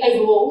children can be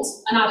overruled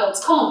and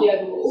adults can't be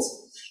overruled,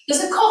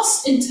 there's a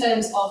cost in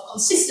terms of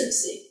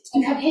consistency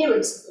and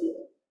coherence of the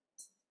law.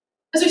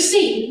 As we've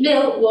seen,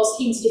 Mill was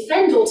keen to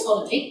defend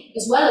autonomy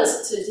as well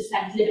as to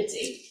defend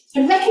liberty,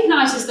 and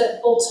recognises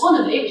that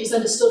autonomy, which is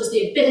understood as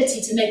the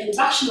ability to make a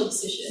rational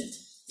decision,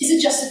 is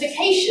a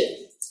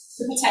justification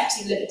for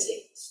protecting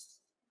liberty.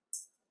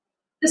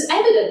 There's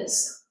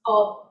evidence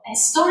of a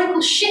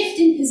historical shift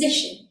in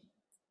position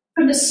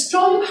from the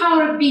strong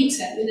power of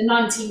veto in the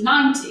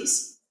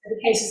 1990s, in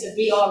the cases of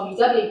VR and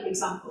UW, for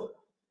example,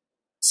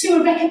 to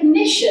a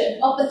recognition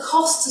of the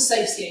costs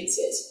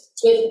associated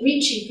with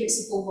breaching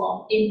Principle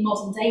 1 in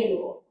modern day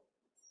law.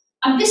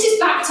 And this is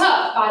backed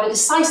up by the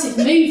decisive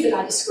move that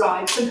I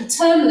described from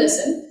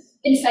paternalism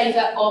in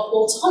favour of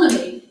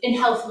autonomy in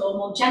health law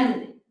more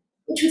generally,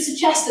 which would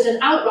suggest that an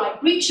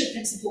outright breach of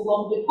Principle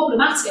 1 would be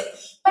problematic,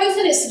 both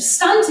in its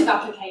substantive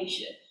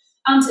application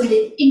and in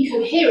the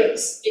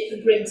incoherence it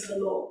could bring to the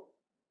law.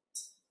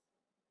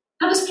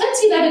 Now, there's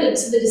plenty of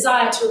evidence of the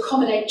desire to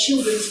accommodate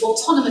children's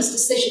autonomous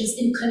decisions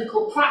in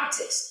clinical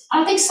practice.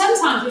 I think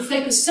sometimes we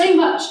focus so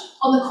much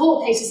on the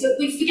court cases that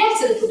we forget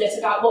a little bit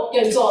about what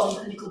goes on in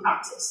clinical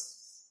practice.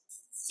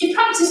 In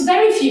practice,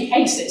 very few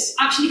cases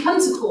actually come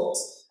to court,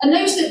 and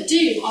those that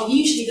do are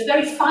usually the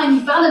very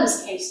finely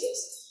balanced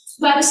cases,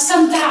 where there's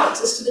some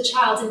doubt as to the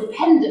child's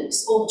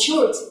independence or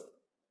maturity.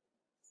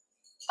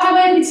 By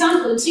way of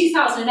example, in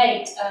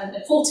 2008,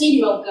 a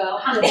 14-year-old girl,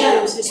 Hannah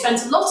Jones, who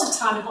spent a lot of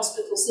time in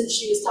hospital since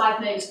she was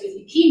diagnosed with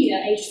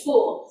leukemia aged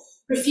 4,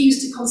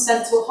 refused to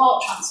consent to a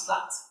heart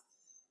transplant.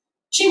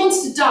 She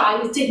wanted to die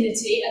with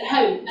dignity at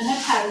home, and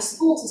her parents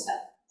supported her.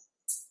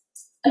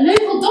 A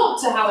local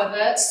doctor,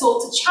 however,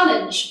 sought to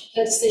challenge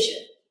her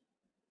decision.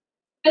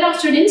 But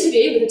after an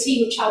interview with a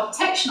team of child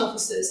protection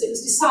officers, it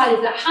was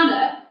decided that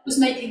Hannah was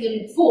making an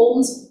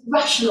informed,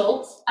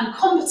 rational, and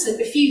competent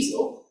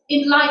refusal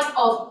in light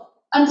of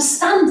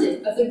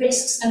understanding of the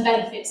risks and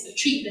benefits of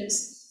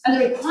treatments and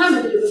the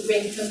requirement that it would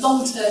bring for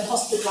long-term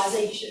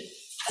hospitalisation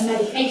and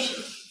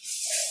medication.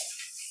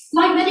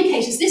 Like many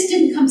cases, this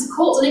didn't come to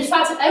court, and in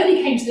fact, it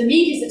only came to the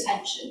media's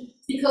attention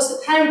because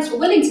the parents were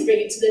willing to bring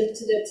it to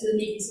the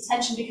media's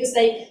attention because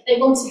they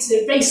wanted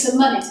to raise some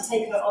money to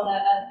take her on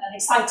an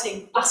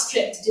exciting last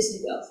trip to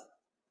Disney World.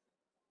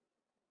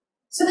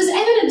 So there's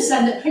evidence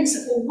then that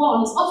Principle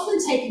 1 is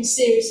often taken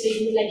seriously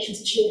in relation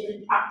to children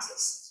in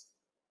practice.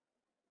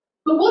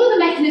 But what are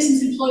the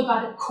mechanisms employed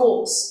by the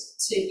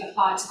courts to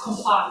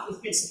comply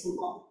with Principle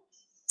 1?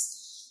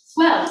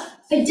 Well,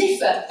 they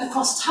differ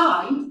across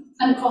time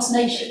and across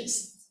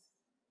nations.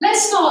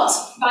 Let's start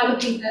by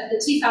looking at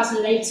the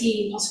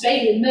 2018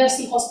 Australian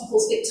Mercy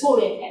Hospitals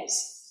Victoria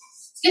case.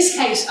 This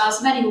case,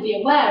 as many will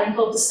be aware,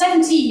 involved a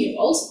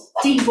 17-year-old,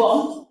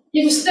 D1,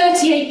 who was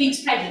 38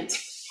 weeks pregnant.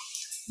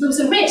 There was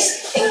a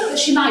risk that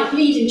she might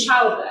bleed in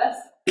childbirth,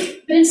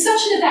 but in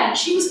such an event,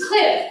 she was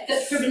clear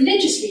that for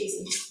religious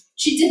reasons,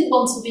 she didn't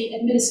want to be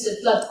administered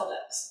blood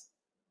products.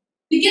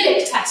 The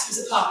Gillick test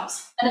was applied.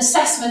 An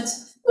assessment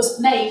was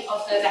made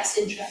of her best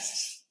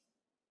interests.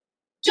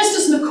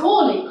 Justice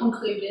Macaulay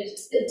concluded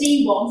that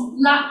D1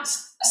 lacked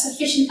a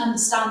sufficient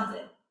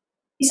understanding.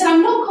 He said,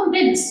 "I'm not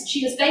convinced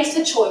she has based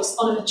her choice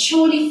on a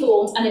maturely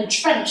formed and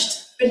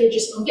entrenched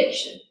religious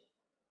conviction,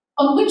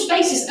 on which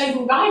basis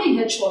overriding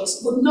her choice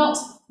would not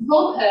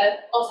rob her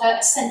of her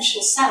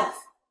essential self."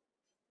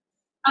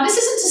 Now, this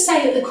isn't to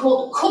say that the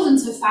court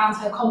couldn't have found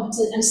her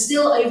competent and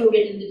still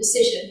overridden the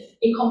decision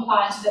in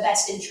compliance with her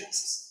best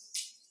interests.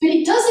 But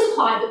it does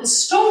imply that the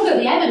stronger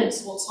the evidence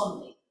of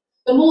autonomy,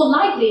 the more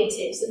likely it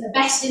is that the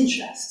best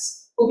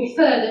interests will be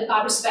furthered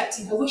by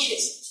respecting her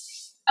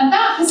wishes. And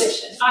that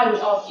position, I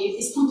would argue,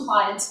 is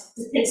compliant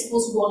with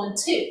Principles 1 and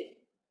 2.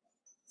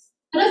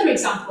 Another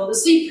example, the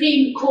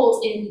Supreme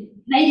Court in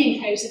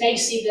Canadian case of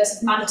AC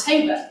versus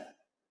Manitoba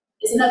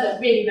is another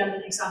really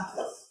relevant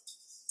example.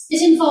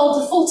 It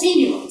involved a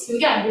 14-year-old who,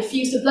 again,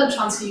 refused a blood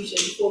transfusion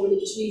for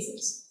religious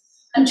reasons.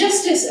 And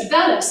Justice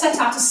Abella set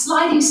out a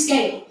sliding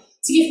scale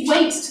to give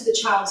weight to the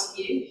child's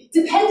view,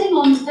 depending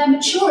on their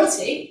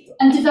maturity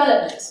and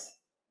development,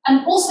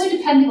 and also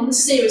depending on the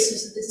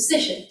seriousness of the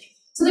decision.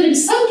 So that in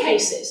some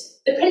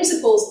cases, the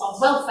principles of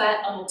welfare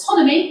and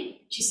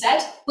autonomy, she said,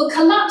 will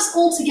collapse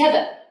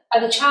altogether,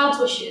 and the child's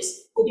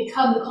wishes will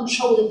become the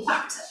controlling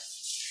factor.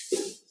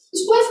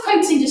 It's worth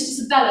quoting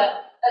Justice Abella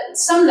at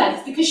some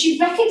length because she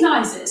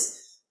recognises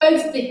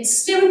both the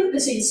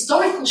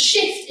historical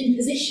shift in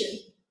position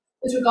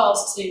with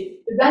regards to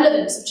the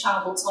relevance of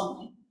child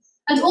autonomy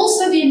and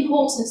also the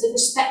importance of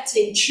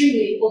respecting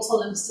truly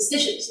autonomous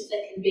decisions if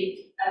they can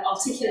be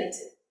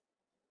articulated.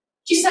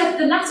 She said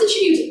the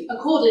latitude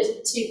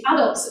accorded to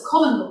adults at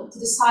common law to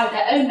decide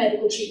their own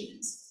medical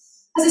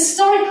treatments has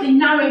historically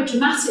narrowed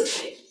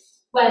dramatically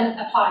when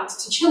applied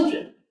to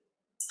children.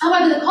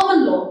 However, the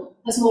common law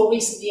has more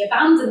recently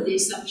abandoned the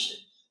assumption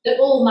that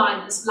all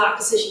minors lack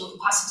decisional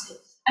capacity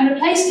and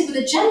replaced it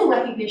with a general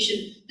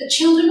recognition that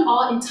children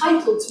are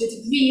entitled to a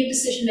degree of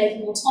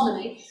decision-making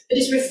autonomy that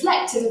is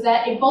reflective of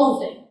their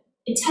evolving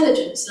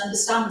intelligence and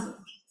understanding.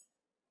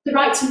 The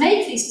right to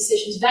make these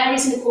decisions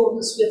varies in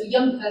accordance with the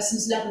young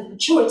person's level of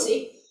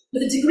maturity,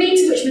 with the degree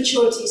to which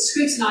maturity is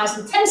scrutinised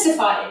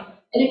intensifying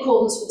in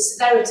accordance with the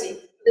severity of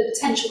the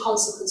potential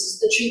consequences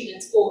of the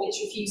treatment or its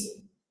refusal.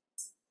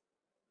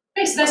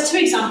 Okay, so there's two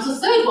examples.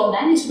 The third one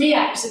then is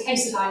REEX, a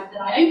case that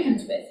I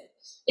opened with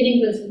in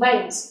England and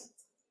Wales.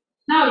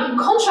 Now, you can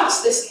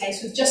contrast this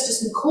case with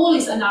Justice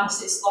Macaulay's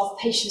analysis of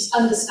patients'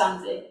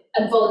 understanding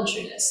and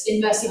voluntariness in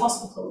Mercy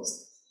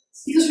Hospitals,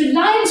 because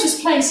reliance was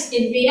placed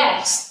in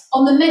REEX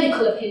on the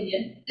medical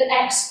opinion that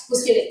X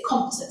was Gillick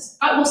competent.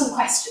 That wasn't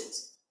questioned.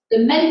 The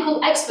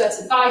medical expert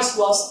advice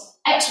was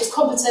X was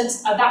competent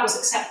and that was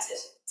accepted.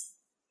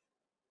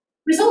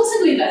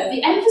 Resultingly, though,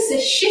 the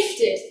emphasis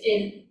shifted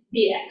in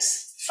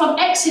REEX from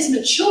X's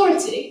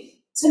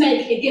maturity to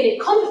make a Gillick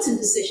competent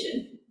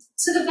decision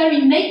to the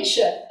very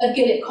nature of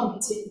Gillick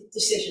competent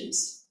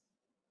decisions.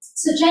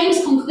 So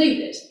James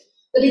concluded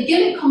that a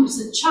Gillick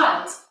competent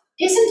child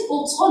isn't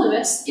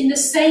autonomous in the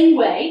same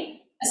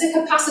way as a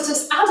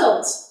capacitous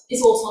adult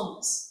is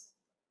autonomous.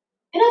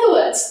 In other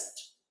words,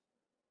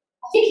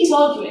 think he's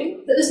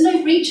arguing that there's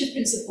no breach of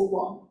Principle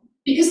 1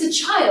 because the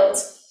child,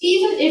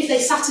 even if they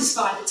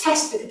satisfy the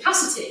test for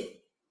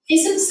capacity,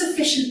 isn't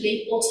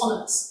sufficiently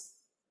autonomous.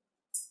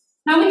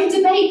 Now, we can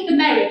debate the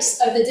merits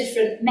of the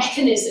different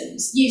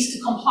mechanisms used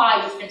to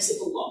comply with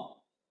Principle 1.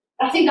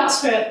 But I think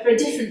that's for a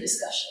different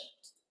discussion.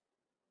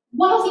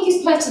 What I think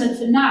is pertinent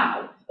for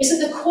now is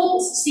that the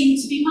courts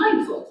seem to be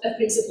mindful of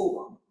Principle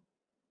 1.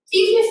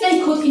 Even if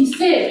they could, in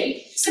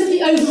theory,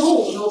 simply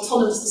overrule an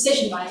autonomous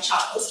decision by a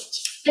child,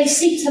 they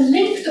seek to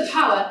link the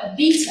power of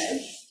veto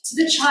to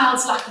the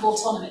child's lack of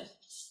autonomy.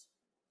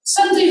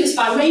 Some do this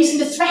by raising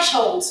the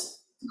threshold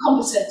for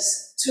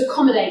competence to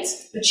accommodate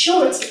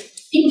maturity,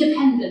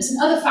 independence,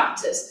 and other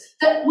factors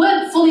that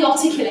weren't fully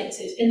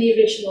articulated in the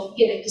original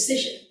Gillick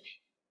decision.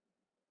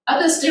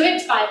 Others do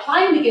it by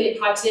applying the Gillick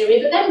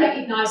criteria, but then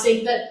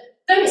recognising that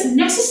though it's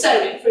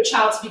necessary for a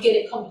child to be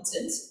Gillick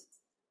competent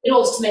in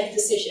order to make a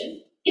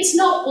decision, it's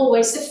not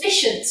always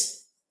sufficient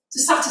to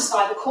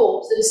satisfy the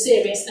court that a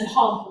serious and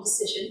harmful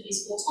decision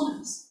is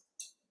autonomous.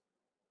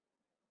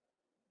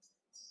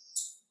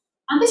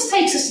 And this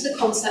takes us to the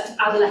concept of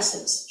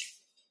adolescence.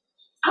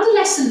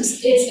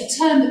 Adolescence is a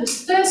term that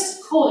was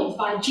first coined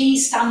by G.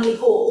 Stanley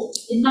Hall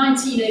in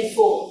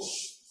 1904,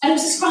 and it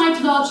was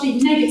ascribed largely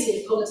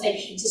negative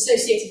connotations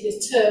associated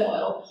with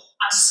turmoil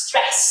and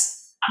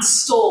stress and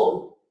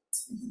storm.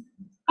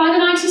 By the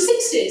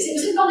 1960s, it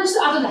was acknowledged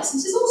that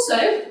adolescence is also,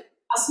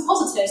 as some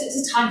positives,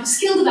 it's a time for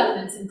skill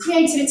development and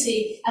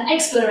creativity and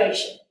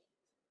exploration.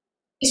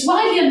 It's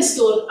widely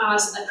understood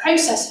as a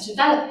process of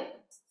developing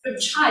from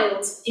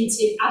child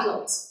into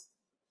adult.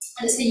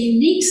 And it's a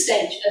unique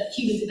stage of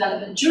human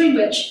development during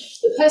which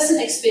the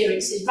person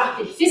experiences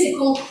rapid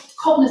physical,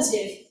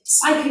 cognitive,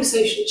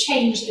 psychosocial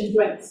change and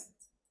growth.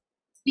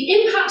 The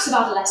impacts of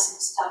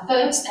adolescence are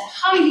diverse, they're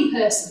highly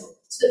personal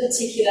to the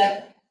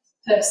particular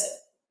person.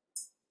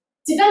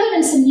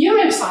 Developments in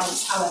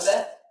neuroscience,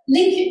 however,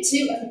 link it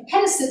to a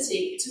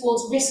propensity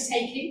towards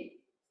risk-taking,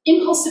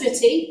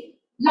 impulsivity,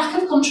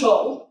 lack of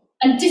control,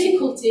 and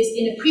difficulties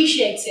in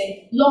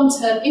appreciating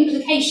long-term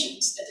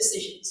implications of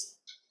decisions.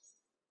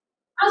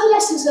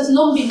 Adolescence has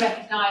long been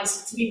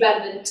recognised to be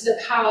relevant to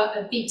the power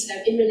of veto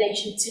in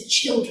relation to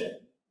children.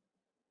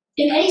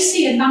 In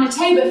AC and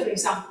Manitoba, for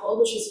example,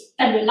 which was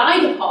then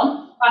relied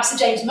upon by Sir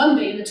James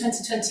Mumby in the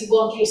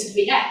 2021 case of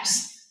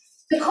Re-X,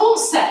 the court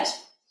said,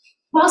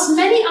 whilst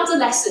many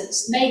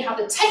adolescents may have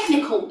the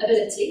technical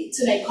ability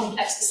to make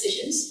complex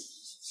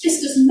decisions,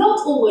 this does not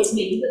always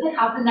mean that they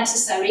have the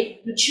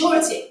necessary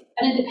maturity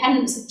and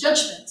independence of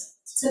judgment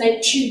to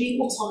make truly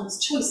autonomous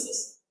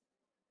choices.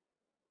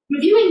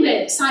 Reviewing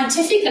the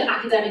scientific and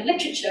academic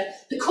literature,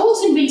 the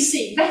court in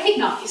VC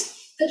recognised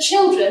that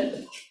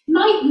children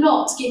might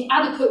not give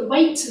adequate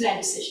weight to their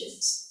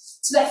decisions,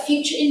 to their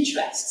future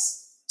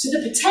interests, to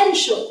the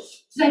potential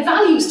for their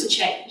values to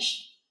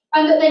change,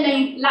 and that they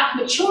may lack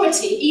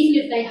maturity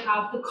even if they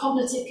have the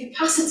cognitive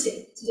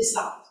capacity to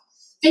decide.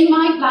 They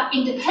might lack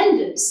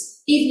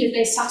independence even if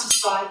they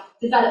satisfy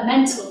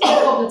developmental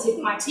and cognitive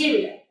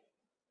criteria.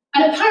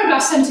 And in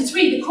paragraph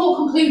 73, the court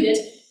concluded,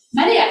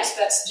 many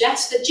experts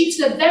suggest that due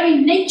to the very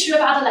nature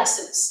of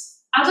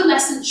adolescence,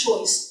 adolescent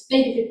choice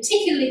may be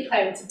particularly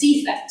prone to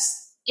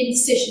defects in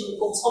decisional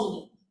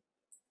autonomy.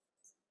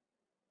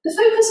 The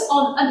focus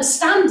on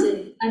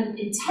understanding and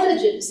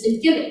intelligence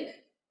in Gillick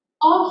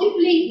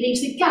arguably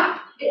leaves a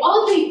gap. It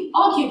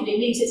arguably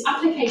leaves its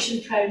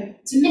application prone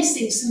to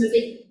missing some of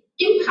the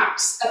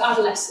impacts of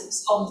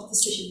adolescence on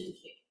decision making.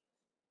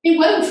 It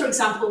won't, for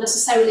example,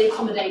 necessarily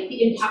accommodate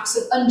the impacts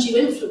of undue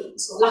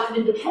influence or lack of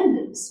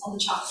independence on the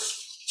child.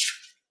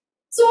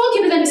 So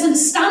arguably then it's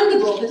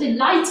understandable that in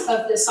light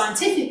of the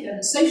scientific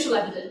and social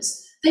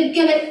evidence, that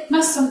Gillick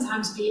must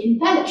sometimes be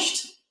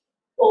embellished,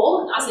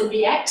 or, as in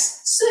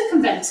Re-X,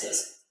 circumvented,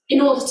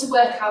 in order to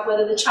work out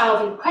whether the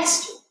child in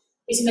question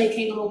is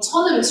making an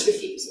autonomous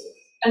refusal,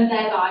 and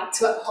thereby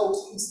to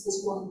uphold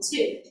principles 1 and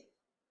 2.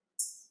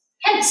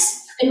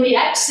 Hence, in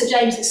Re-X, Sir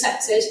James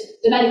accepted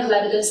the medical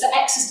evidence that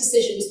X's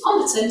decision was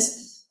competent,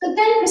 but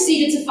then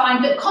proceeded to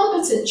find that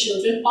competent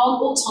children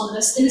aren't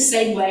autonomous in the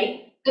same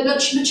way that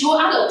mature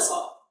adults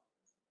are.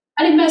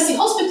 And in Mercy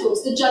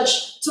Hospitals, the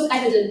judge took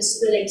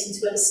evidence relating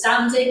to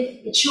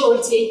understanding,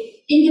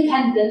 maturity,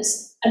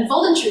 independence, and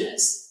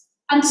voluntariness,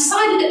 and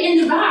decided that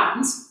in the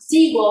round,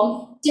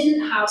 D1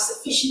 didn't have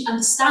sufficient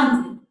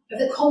understanding of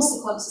the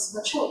consequences of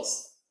her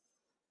choice.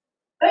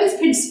 Both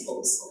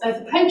principles, or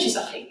both approaches,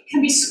 I think,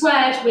 can be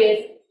squared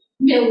with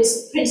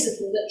Mill's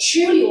principle that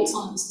truly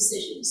autonomous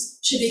decisions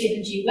should be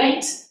given due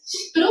weight,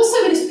 but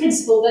also with his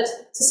principle that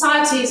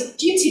society is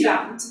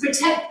duty-bound to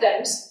protect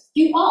those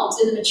who aren't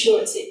in the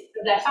maturity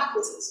of their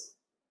faculties.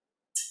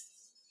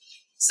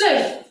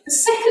 So, the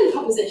second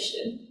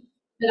proposition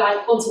that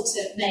I wanted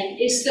to make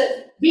is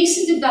that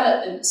recent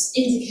developments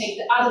indicate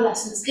that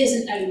adolescence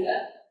isn't over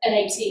at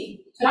 18,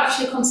 but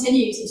actually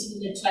continues into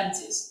the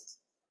mid-20s.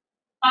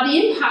 Now,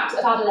 the impact of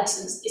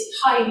adolescence is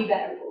highly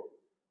variable,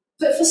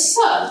 but for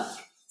some,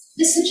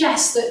 this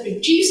suggests that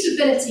reduced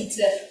ability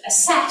to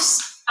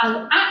assess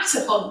and act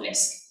upon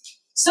risk,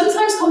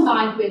 sometimes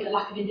combined with a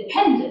lack of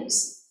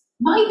independence,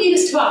 might lead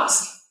us to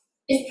ask,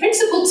 if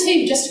Principle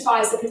 2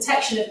 justifies the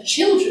protection of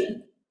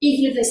children,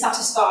 even if they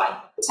satisfy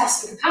the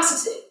test for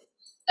capacity,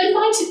 then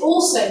might it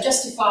also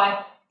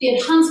justify the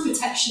enhanced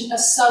protection of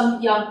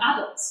some young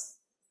adults?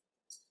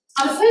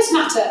 And the first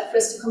matter for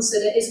us to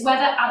consider is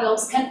whether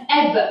adults can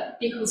ever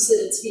be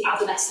considered to be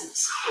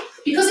adolescents.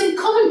 Because in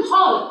common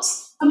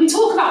parlance, when we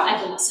talk about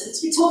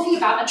adolescence, we're talking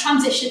about a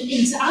transition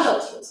into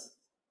adulthood.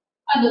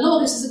 And the law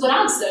gives us a good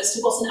answer as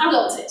to what an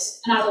adult is.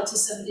 An adult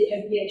is somebody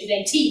over the age of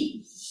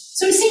 18.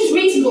 So it seems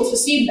reasonable to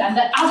assume then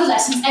that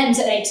adolescence ends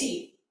at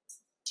 18.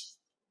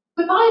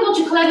 But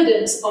biological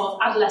evidence of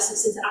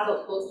adolescence into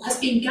adulthood has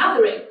been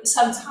gathering for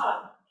some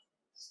time.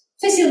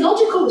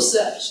 Physiological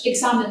research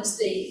examines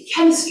the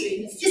chemistry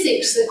and the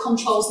physics that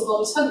controls the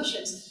body's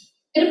functions.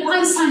 It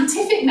applies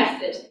scientific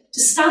method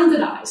to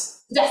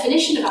standardise the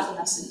definition of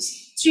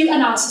adolescence through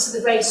analysis of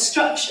the brain's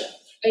structure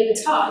over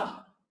time.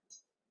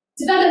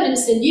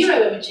 Developments in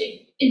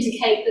neuroimaging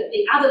indicate that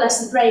the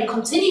adolescent brain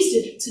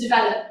continues to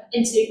develop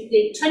into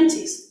the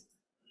 20s.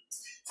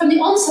 From the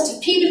onset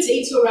of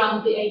puberty to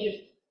around the age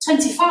of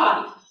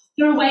 25,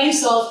 there are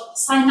waves of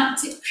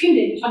synaptic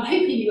pruning, which I'm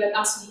hoping you won't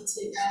ask me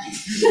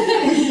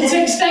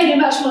to explain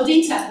in much more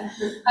detail,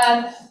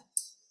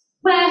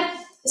 where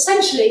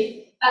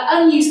essentially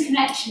unused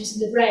connections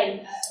in the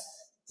brain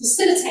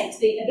facilitate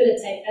the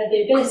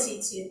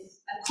ability to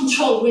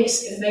control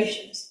risk and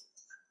emotions.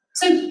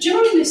 So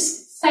during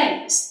this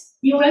phase,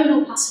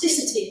 neuronal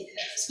plasticity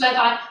occurs,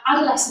 whereby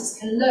adolescents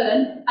can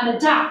learn and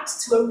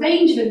adapt to a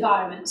range of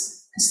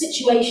environments and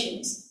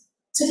situations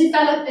to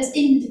develop as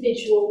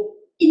individual,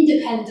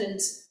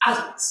 independent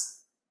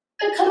adults,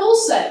 but can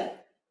also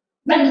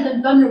render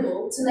them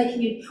vulnerable to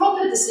making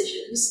improper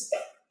decisions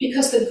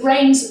because the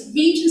brain's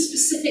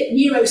region-specific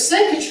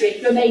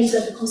neurocircuitry remains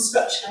under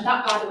construction, and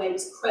that, by the way,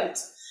 was a quote,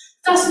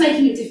 thus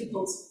making it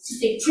difficult to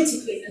think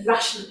critically and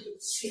rationally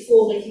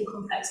before making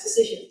complex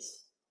decisions.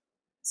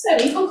 So,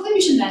 in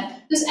conclusion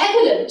then, there's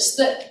evidence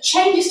that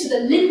changes to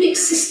the limbic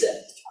system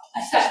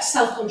affect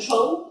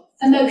self-control,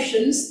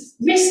 emotions,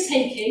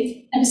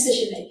 risk-taking, and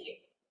decision-making,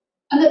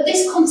 and that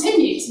this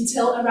continues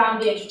until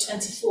around the age of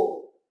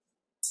 24.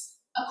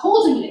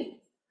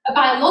 Accordingly, a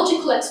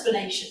biological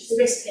explanation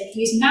for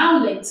risk-taking is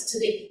now linked to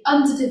the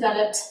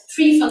underdeveloped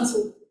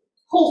prefrontal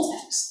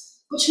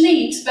cortex, which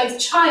leaves both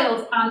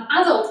child and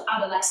adult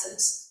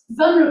adolescents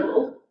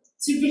vulnerable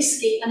to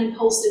risky and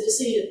impulsive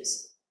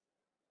decisions.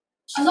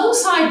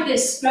 Alongside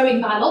this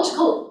growing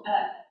biological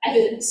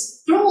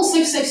evidence, there are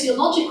also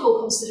sociological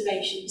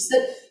considerations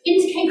that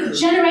indicate that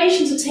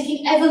generations are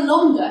taking ever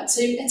longer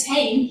to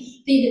attain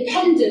the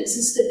independence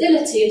and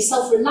stability and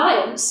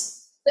self-reliance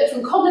that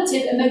from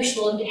cognitive,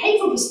 emotional and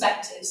behavioural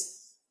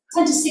perspectives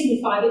tend to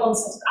signify the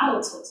onset of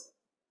adulthood.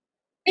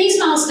 These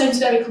milestones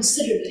vary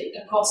considerably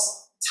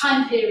across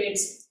time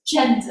periods,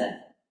 gender,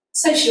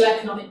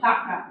 socio-economic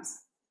backgrounds.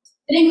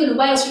 In England and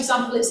Wales, for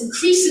example, it's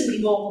increasingly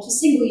normal for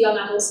single young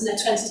adults in their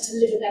 20s to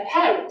live with their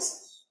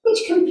parents,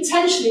 which can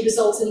potentially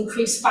result in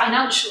increased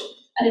financial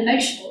and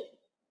emotional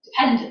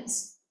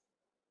dependence.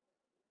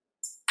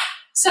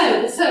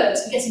 So the third,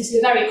 getting to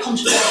a very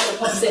controversial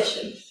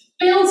proposition,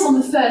 builds on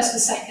the first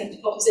and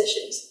second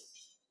propositions.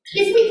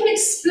 If we can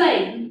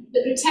explain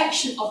the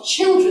protection of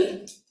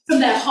children from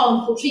their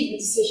harmful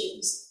treatment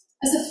decisions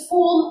as a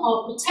form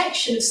of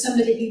protection of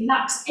somebody who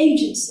lacks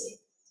agency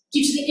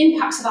due to the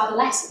impacts of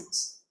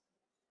adolescence,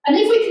 and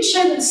if we can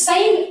show that the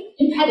same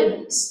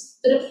impediments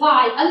that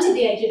apply under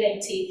the age of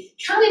 18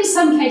 can in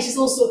some cases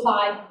also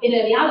apply in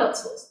early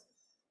adulthood,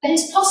 then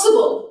it's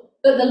possible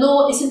that the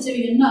law isn't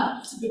doing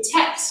enough to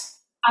protect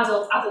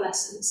adult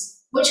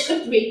adolescents, which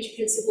could breach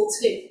Principle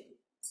 2.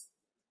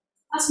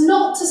 That's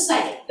not to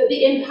say that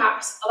the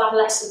impact of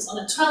adolescence on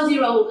a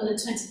 12-year-old and a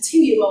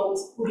 22-year-old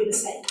will be the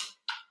same.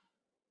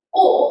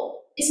 Or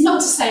it's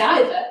not to say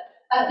either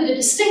that a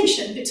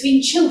distinction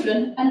between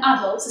children and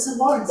adults is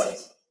unwarranted.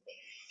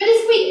 But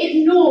if we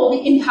ignore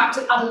the impact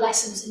of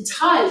adolescence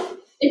entirely,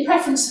 in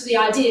preference to the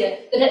idea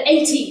that at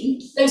 18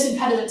 those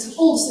impediments have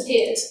all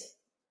disappeared,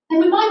 then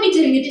we might be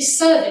doing a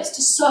disservice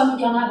to some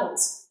young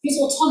adults whose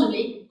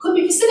autonomy could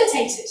be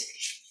facilitated.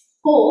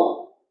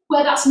 Or,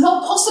 where that's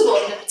not possible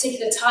in a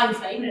particular time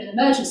frame, in an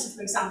emergency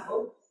for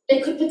example,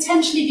 they could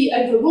potentially be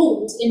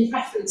overruled in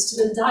preference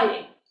to them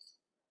dying.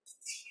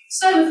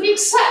 So if we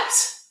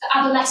accept that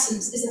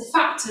adolescence is a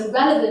factor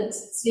relevant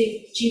to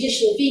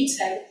judicial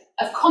veto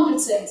of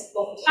competent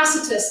or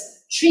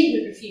capacitous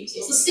treatment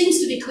refusals, as seems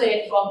to be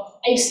clear from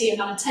AC in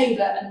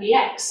Manitoba and the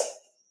X,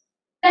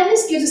 then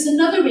this gives us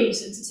another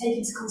reason to take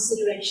into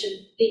consideration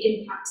the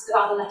impact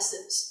of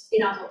adolescence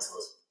in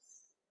adulthood.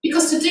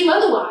 Because to do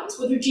otherwise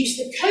would reduce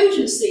the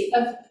cogency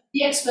of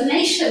the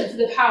explanation for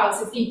the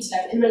powers of veto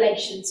in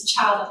relation to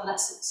child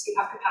adolescents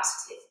who have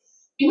capacity,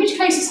 in which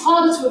case it's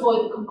harder to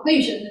avoid the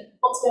conclusion that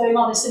what's going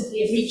on is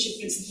simply a breach of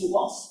Principle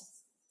 1.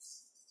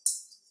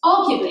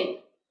 Arguably,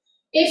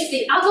 if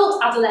the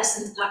adult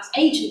adolescent lacks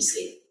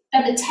agency,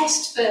 then the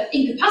test for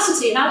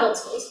incapacity in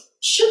adulthood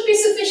should be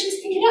sufficient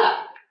to pick it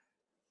up.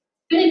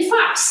 But in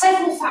fact,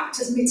 several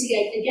factors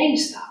mitigate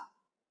against that.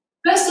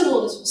 First of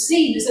all, as we've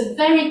seen, there's a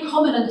very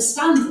common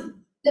understanding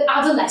that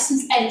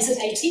adolescence ends at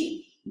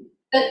 18,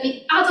 that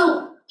the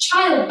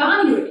adult-child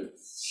binary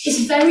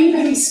is very,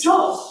 very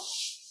strong.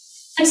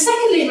 And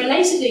secondly, and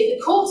relatedly,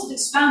 the courts have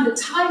expanded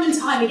time and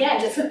time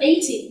again that from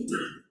 18,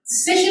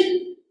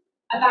 decision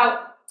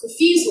about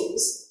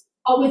refusals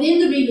are within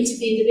the remit of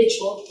the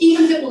individual,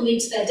 even if it will lead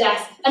to their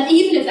death, and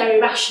even if they're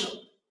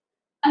irrational.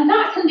 And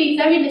that can leave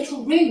very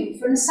little room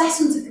for an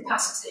assessment of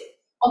capacity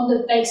on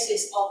the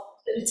basis of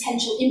the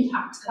potential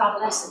impact of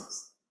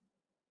adolescence.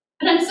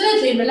 And then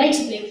thirdly, and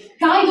relatedly,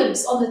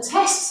 guidance on the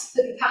tests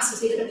for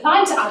capacity that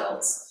apply to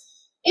adults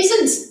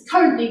isn't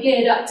currently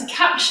geared up to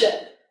capture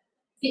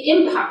the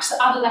impacts that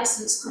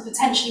adolescence could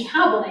potentially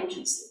have on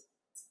agency.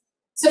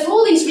 So for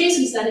all these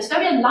reasons then, it's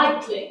very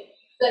unlikely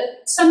that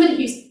somebody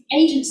whose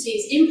agency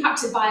is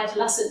impacted by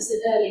adolescence in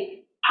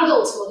early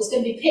adulthood is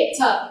going to be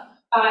picked up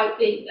by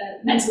the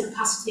Mental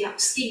Capacity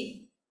Act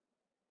scheme.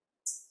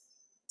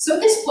 So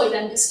at this point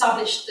then, we've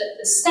established that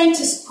the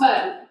status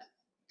quo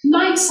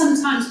might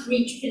sometimes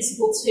breach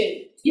Principle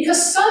 2,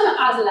 because some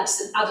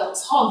adolescent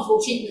adults'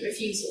 harmful treatment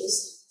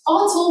refusals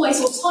aren't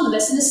always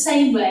autonomous in the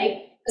same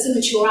way as a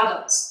mature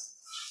adult.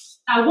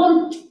 Now,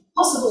 one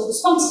possible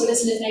response to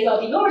this, and it may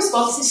well be your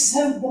response, is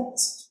so what?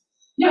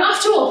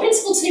 After all,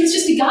 Principle 2 is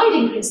just a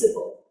guiding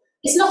principle.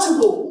 It's not a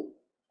rule.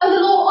 And the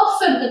law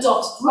often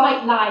adopts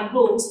bright line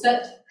rules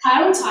that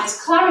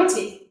prioritise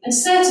clarity and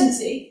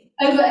certainty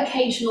over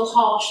occasional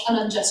harsh and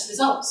unjust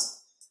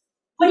results.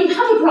 When you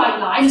have a bright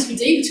line, as we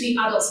do between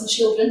adults and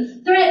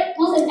children, there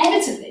will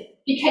inevitably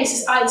be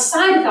cases either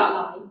side of that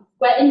line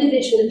where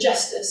individual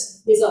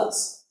injustice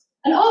results.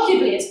 And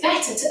arguably, it's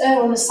better to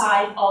err on the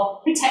side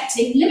of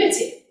protecting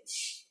liberty.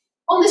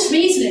 On this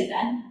reasoning,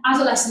 then,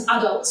 adolescent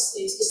adults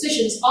whose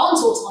decisions aren't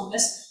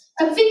autonomous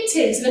are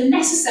victims of a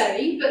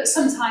necessary, but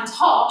sometimes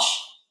harsh,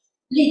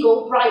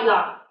 legal bright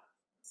line.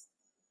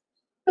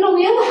 But on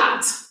the other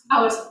hand,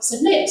 I would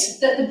submit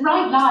that the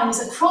bright line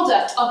is a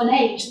product of an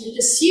age that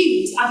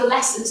assumes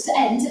adolescence to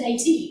end at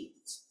 18.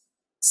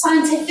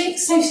 Scientific,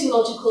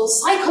 sociological,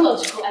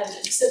 psychological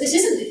evidence that this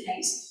isn't the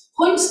case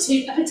points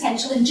to a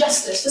potential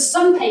injustice for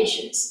some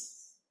patients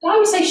that I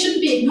would say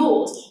shouldn't be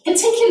ignored,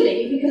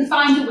 particularly if we can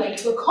find a way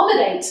to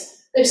accommodate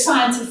those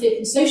scientific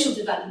and social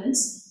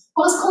developments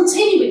whilst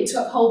continuing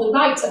to uphold the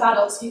right of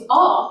adults who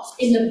are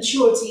in the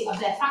maturity of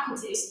their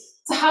faculties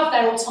to have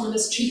their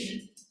autonomous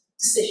treatment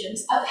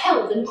decisions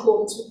upheld in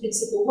accordance with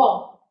Principle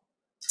 1.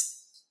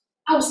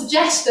 I would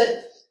suggest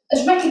that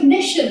as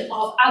recognition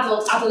of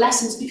adult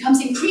adolescence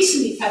becomes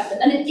increasingly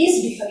prevalent, and it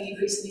is becoming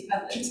increasingly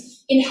prevalent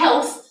in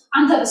health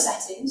and other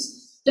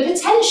settings, the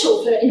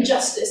potential for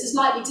injustice is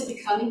likely to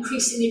become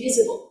increasingly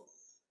visible.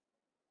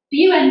 The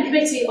UN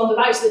Committee on the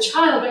Rights of the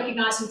Child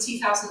recognised in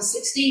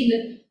 2016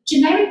 that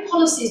generic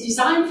policies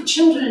designed for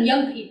children and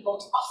young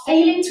people are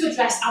failing to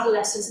address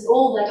adolescence in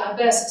all their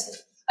diversity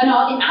and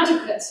are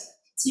inadequate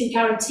to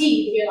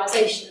guarantee the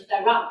realisation of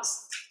their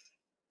rights.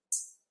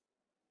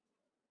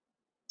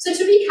 So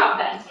to recap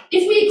then,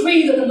 if we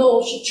agree that the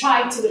law should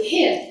try to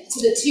adhere to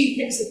the two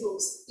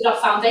principles that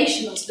are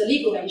foundational to the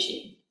legal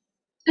regime,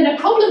 then a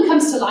problem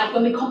comes to light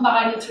when we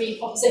combine the three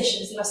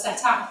propositions that are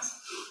set out.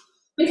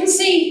 We can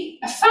see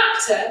a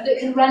factor that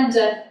can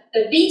render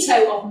the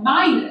veto of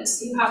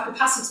minors who have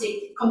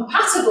capacity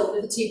compatible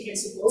with the two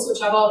principles,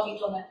 which I've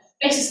argued on the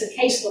basis of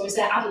case law is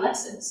their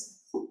adolescence,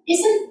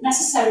 isn't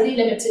necessarily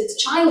limited to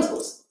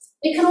childhood.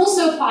 It can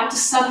also apply to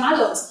some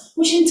adults,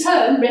 which in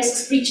turn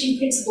risks breaching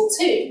Principle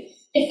 2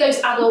 if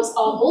those adults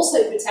are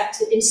also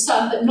protected in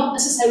some, but not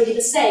necessarily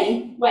the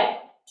same way.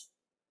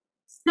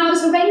 Now,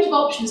 there's a range of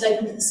options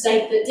open to the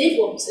state that did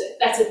want to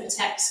better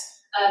protect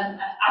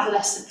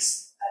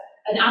adolescence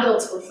and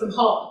adulthood from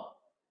harm.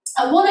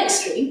 At one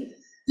extreme,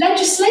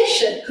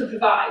 legislation could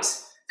provide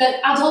that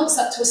adults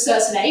up to a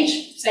certain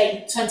age,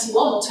 say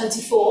 21 or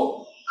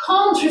 24,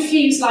 can't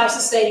refuse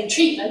life-sustaining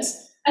treatment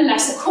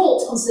unless a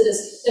court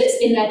considers that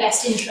it's in their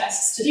best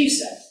interests to do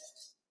so.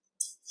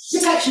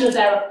 Protection of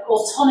their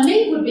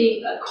autonomy would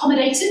be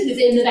accommodated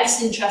within the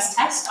best interest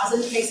test, as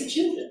in the case of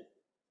children.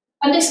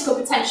 And this could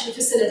potentially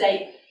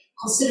facilitate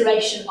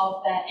consideration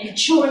of their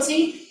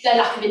immaturity, their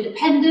lack of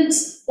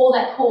independence, or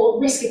their poor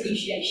risk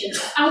appreciation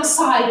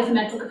outside of the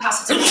mental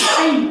capacity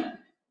framework.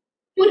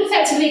 It would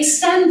effectively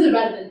extend the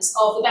relevance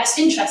of the best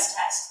interest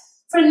test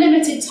for a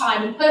limited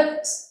time and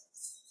purpose.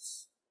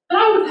 But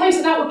I would propose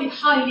that that would be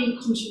highly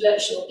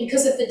controversial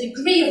because of the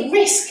degree of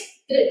risk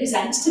that it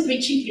presents to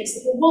breaching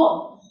Principle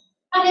 1.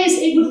 That is,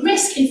 it would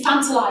risk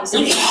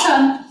infantilising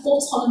some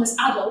autonomous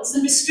adults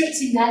and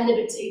restricting their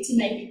liberty to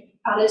make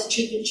valid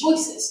treatment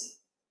choices.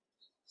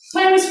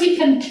 Whereas we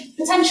can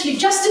potentially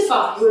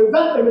justify a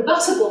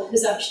rebuttable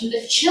presumption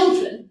that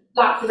children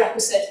lack the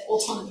requisite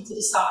autonomy to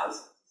decide,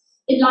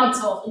 in light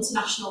of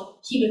international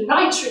human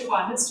rights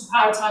requirements to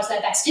prioritise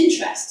their best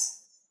interests.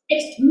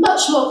 It's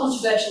much more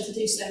controversial to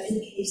do so in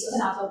the case of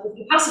an adult with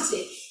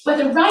capacity, where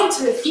the right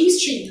to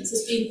refuse treatments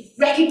has been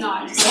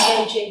recognised as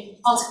engaging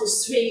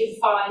Articles 3 and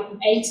 5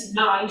 and 8 and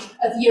 9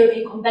 of the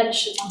European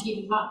Convention on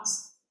Human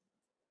Rights.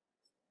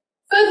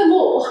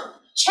 Furthermore,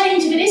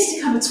 change, if it is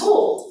to come at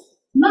all,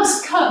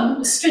 must come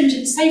with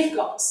stringent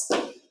safeguards.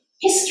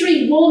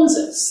 History warns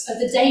us of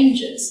the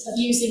dangers of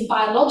using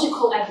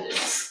biological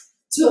evidence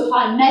to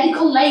apply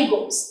medical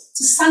labels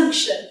to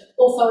sanction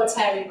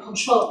authoritarian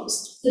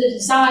controls that are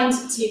designed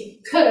to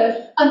curb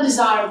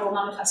undesirable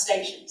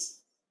manifestations.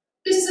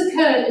 This has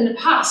occurred in the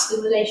past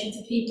in relation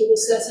to people with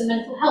certain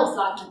mental health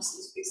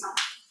diagnoses, for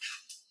example.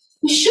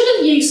 We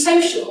shouldn't use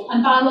social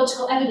and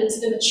biological evidence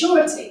of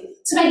immaturity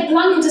to make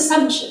blanket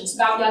assumptions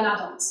about young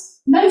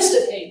adults, most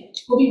of whom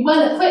will be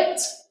well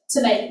equipped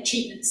to make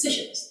treatment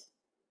decisions.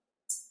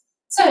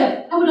 So,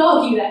 I would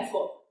argue,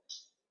 therefore,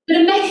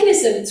 that a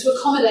mechanism to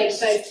accommodate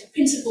both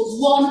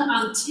principles 1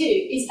 and 2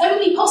 is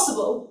only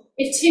possible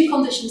if 2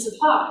 conditions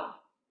apply.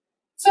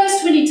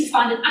 First, we need to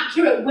find an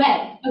accurate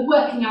way of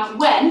working out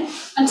when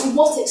and to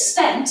what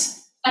extent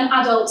an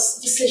adult's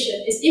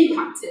decision is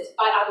impacted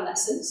by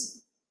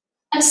adolescence.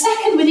 And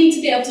second, we need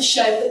to be able to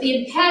show that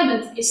the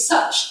impairment is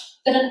such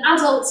that an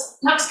adult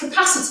lacks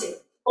capacity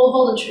or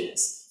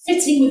voluntariness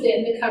fitting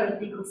within the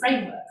current legal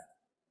framework.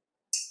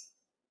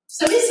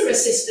 So is there a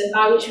system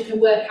by which we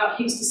can work out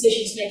whose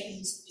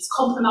decision-making is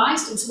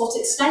compromised and to what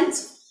extent?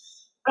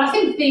 But I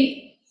think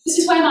this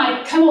is where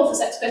my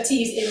co-author's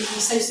expertise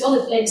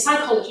in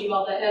psychology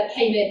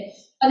came in.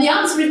 And the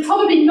answer is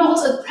probably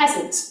not at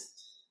present.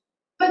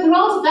 But there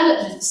are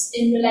developments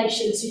in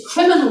relation to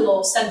criminal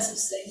law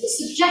sentencing that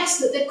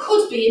suggest that there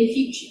could be in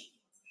future.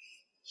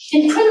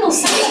 In criminal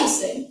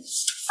sentencing,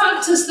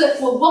 factors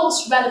that were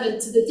once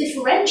relevant to the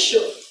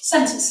differential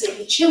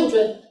sentencing of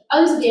children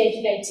under the age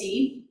of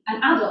 18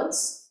 and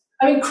adults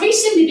are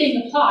increasingly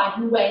being applied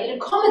in a way that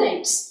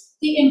accommodates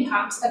the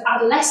impact of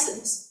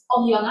adolescence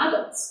on young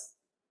adults.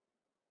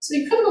 So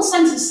in criminal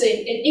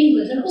sentencing in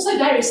England, and also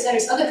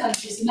various other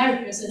countries,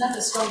 America is another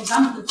strong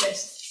example of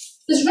this,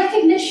 there's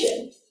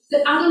recognition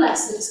that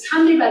adolescence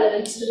can be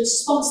relevant to the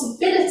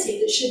responsibility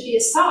that should be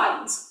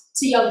assigned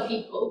to young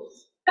people,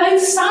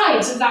 both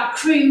sides of that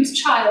crude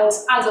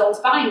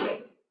child-adult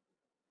binary.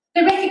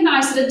 They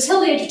recognise that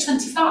until the age of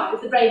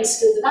 25, the brain is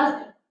still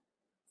developing.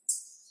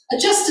 A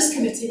Justice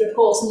Committee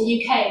report in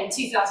the UK in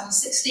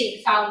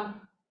 2016 found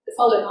the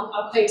following,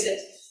 I'll quote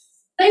it.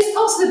 Those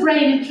parts of the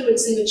brain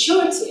influencing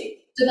maturity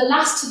that are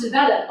last to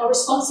develop are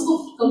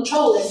responsible for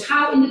controlling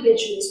how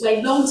individuals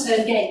weigh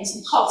long-term gains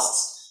and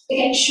costs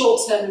against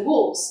short-term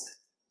rewards.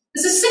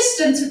 As a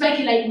system to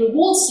regulate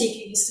reward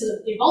seeking is still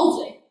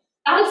evolving,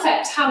 that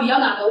affects how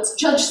young adults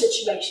judge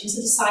situations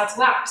and decide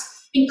to act,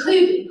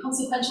 including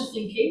consequential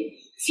thinking,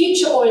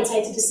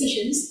 future-orientated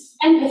decisions,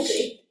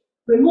 empathy,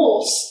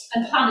 remorse,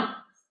 and planning.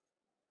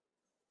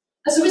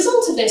 As a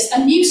result of this,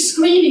 a new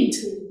screening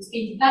tool has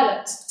been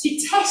developed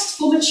to test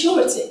for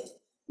maturity,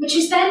 which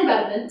is then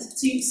relevant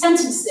to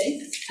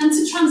sentencing and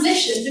to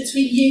transition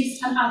between youth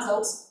and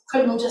adult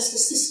criminal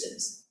justice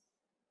systems.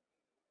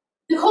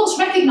 The courts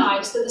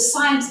recognised that the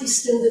science is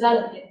still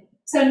developing.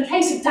 So in the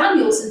case of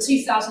Daniels in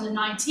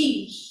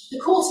 2019, the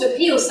Court of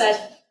Appeal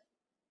said,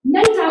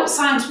 no doubt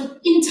science will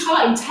in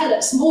time tell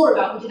us more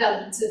about the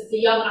development of the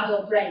young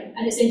adult brain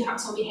and its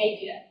impact on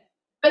behaviour.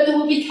 But there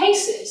will be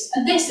cases,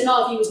 and this in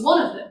our view is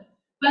one of them,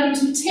 where there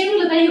is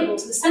material available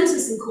to the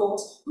sentencing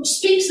court which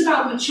speaks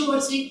about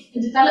maturity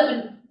and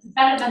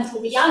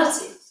developmental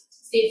reality of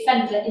the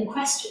offender in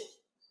question.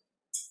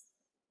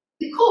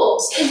 The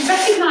court, in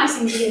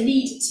recognising the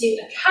need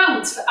to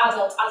account for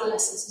adult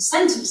adolescence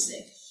and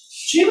sentencing,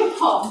 drew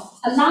upon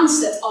a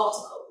Lancet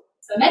article,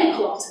 a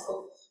medical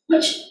article,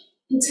 which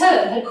in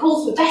turn had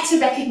called for better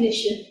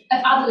recognition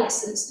of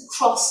adolescence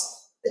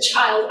across the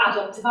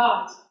child-adult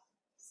divide.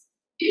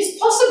 It is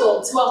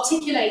possible to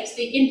articulate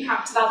the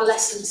impact of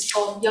adolescence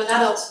on young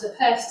adults for the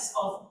purpose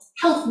of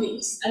health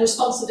needs and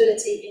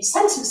responsibility in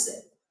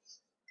sentencing.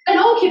 And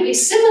arguably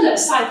similar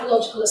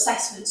psychological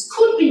assessments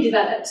could be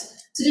developed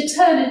to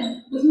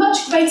determine with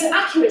much greater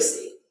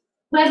accuracy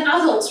when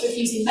adults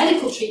refusing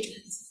medical treatment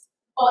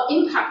are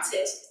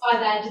impacted by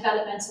their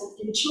developmental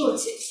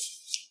immaturity,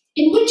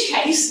 in which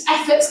case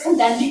efforts can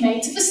then be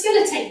made to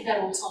facilitate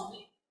their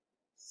autonomy.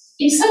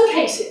 In some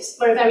cases,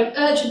 where a very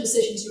urgent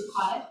decision is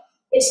required,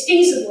 it's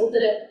feasible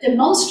that a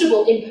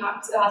demonstrable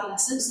impact of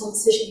adolescence on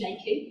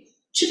decision-making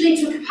should lead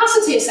to a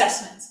capacity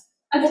assessment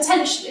and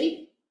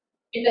potentially,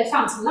 if they're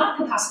found to lack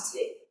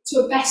capacity, to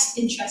a best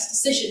interest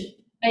decision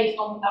made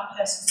on that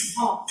person's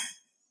behalf.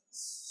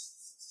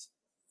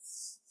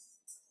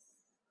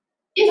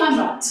 If I'm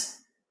right,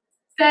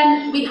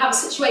 then we have a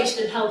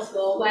situation in health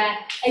law where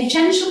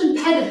agential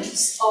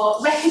impediments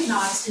are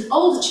recognised in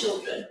older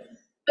children,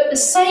 but the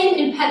same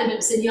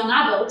impediments in young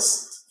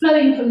adults,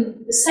 flowing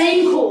from the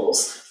same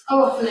cause,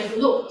 are often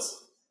overlooked.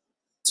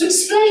 To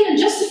explain and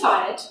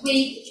justify it,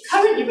 we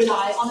currently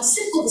rely on a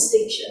simple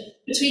distinction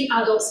between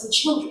adults and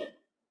children.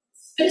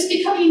 But it's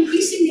becoming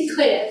increasingly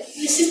clear that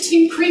this is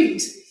too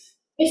crude.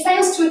 It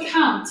fails to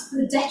account for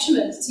the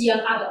detriment to young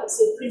adults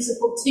if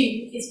Principle 2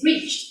 is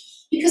breached,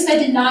 because they're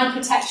denied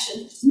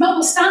protection,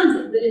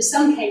 notwithstanding that in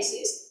some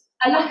cases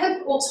a lack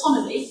of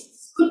autonomy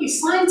could be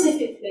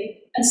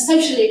scientifically and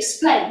socially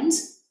explained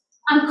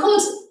and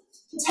could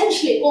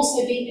potentially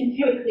also be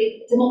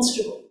empirically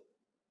demonstrable.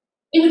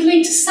 It would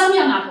lead to some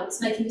young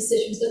adults making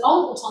decisions that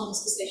aren't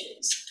autonomous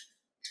decisions,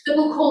 that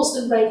will cause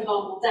them grave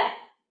harm or death.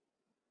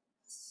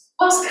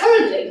 Whilst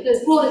currently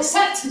there's broad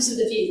acceptance of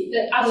the view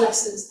that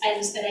adolescence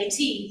ends at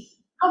 18,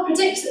 I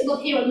predict that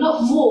we'll hear a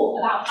lot more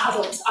about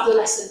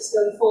adolescence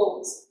going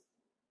forwards.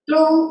 There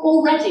are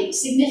already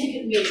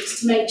significant moves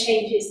to make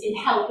changes in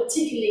health,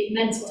 particularly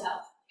mental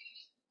health.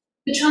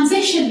 The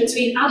transition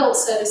between adult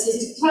services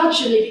is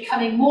gradually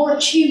becoming more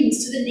attuned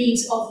to the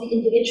needs of the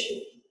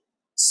individual.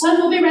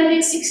 Some will be ready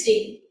at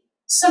 16,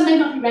 some may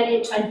not be ready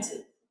at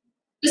 20.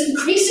 There's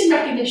increasing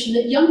recognition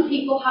that young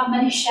people have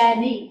many shared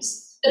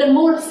needs that are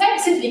more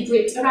effectively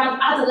grouped around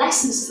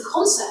adolescence as a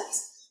concept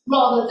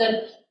rather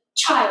than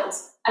child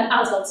and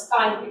adult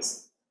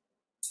binaries.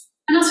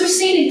 And as we've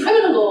seen in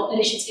criminal law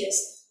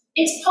initiatives,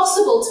 it's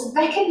possible to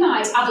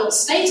recognise adult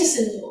status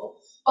in law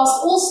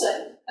whilst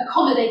also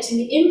accommodating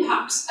the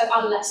impacts of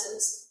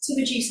adolescence to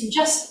reduce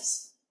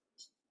injustice.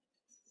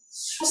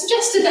 I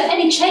suggested that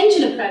any change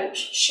in approach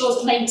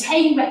should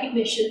maintain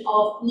recognition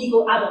of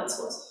legal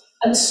adulthood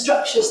and the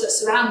structures that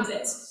surround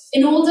it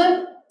in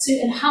order to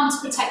enhance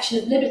protection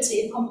of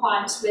liberty in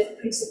compliance with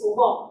Principle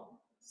 1.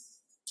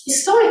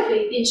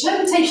 Historically, the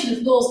interpretation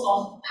of laws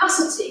on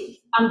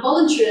capacity and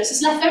voluntariness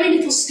has left very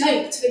little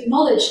scope to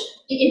acknowledge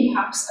the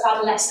impacts of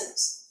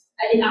adolescence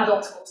in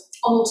adulthood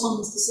on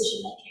autonomous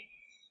decision-making.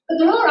 But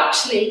there are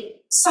actually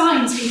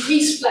signs of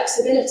increased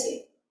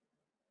flexibility.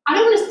 I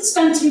don't want to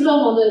spend too long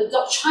on the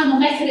doctrinal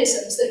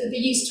mechanisms that could be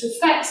used to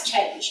effect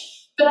change,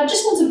 but I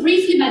just want to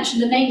briefly mention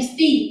the main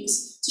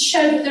themes to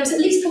show that there is at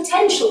least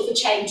potential for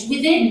change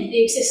within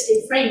the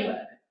existing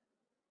framework.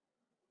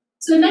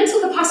 So the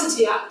Mental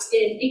Capacity Act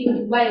in England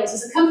and Wales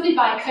is accompanied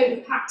by a code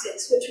of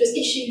practice which was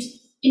issued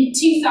in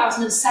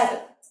 2007.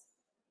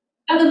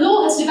 Now the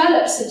law has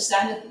developed since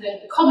then,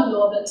 the common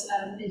law that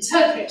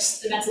interprets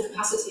the Mental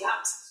Capacity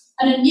Act,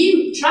 and a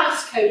new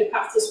draft code of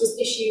practice was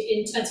issued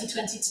in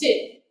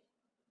 2022.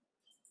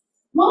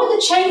 One of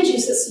the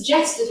changes that's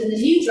suggested in the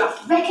new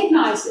draft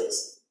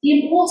recognises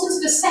the importance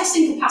of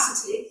assessing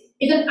capacity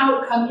if an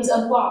outcome is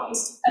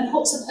unwise and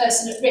puts a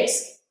person at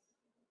risk.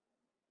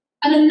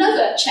 And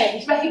another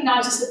change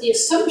recognises that the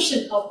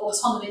assumption of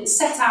autonomy that's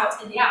set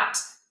out in the Act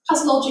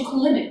has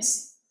logical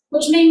limits,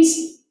 which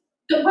means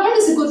that where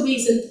there's a good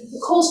reason for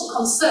cause for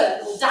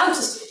concern or doubt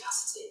as to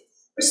capacity,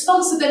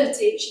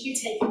 responsibility should be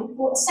taken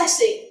for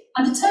assessing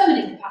and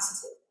determining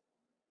capacity.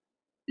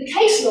 The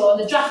case law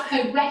and the draft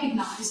code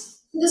recognise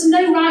that there's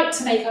no right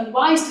to make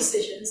unwise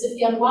decisions if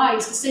the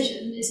unwise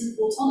decision isn't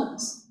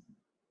autonomous.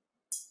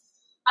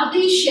 And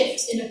these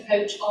shifts in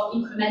approach are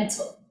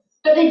incremental,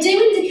 but they do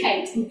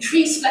indicate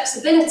increased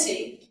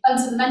flexibility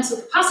under the Mental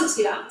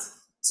Capacity Act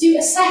to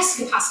assess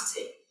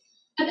capacity,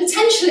 and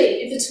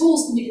potentially, if the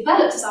tools can be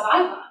developed as I've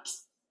outlined,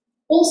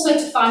 also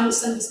to find that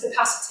somebody's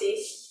capacity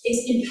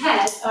is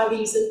impaired by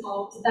reason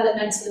of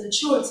developmental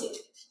immaturity.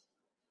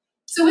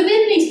 So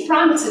within these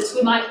parameters,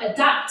 we might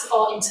adapt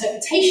our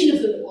interpretation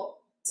of the law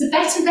to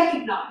better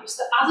recognise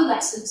that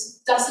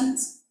adolescence doesn't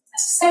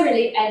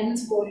necessarily end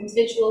for an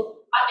individual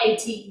at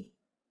 18.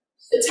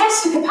 The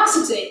test for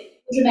capacity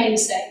would remain the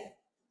same,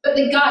 but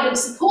the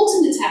guidance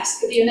supporting the test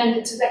could be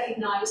amended to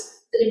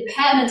recognise that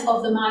impairment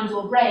of the mind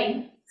or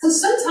brain can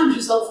sometimes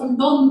result from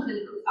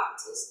non-clinical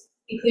factors,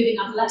 including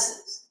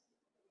adolescence.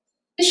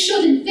 This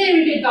should, in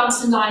theory, be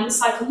advanced in line with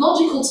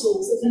psychological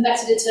tools that can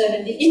better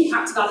determine the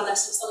impact of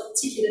adolescence on a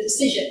particular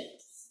decision,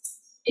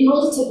 in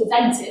order to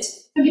prevent it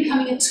from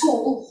becoming a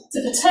tool to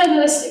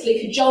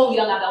paternalistically cajole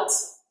young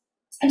adults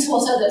into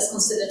what others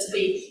consider to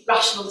be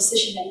rational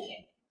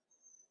decision-making.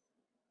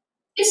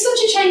 If such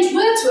a change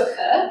were to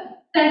occur,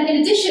 then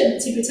in addition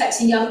to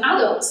protecting young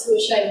adults who are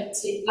shown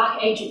to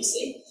lack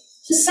agency,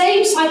 the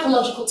same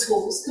psychological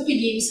tools could be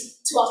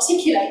used to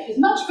articulate with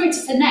much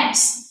greater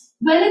finesse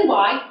when and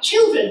why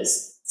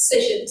children's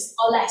decisions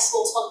are less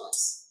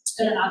autonomous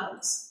than an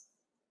adult's.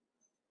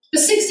 For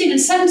 16 and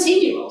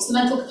 17-year-olds, the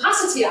Mental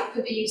Capacity Act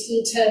could be used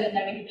to determine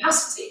their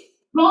incapacity,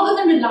 rather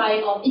than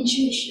relying on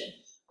intuition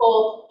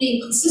or the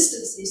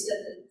inconsistencies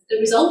that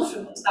result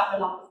from that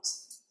reliance.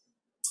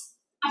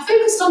 I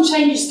focused on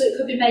changes that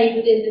could be made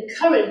within the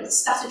current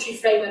statutory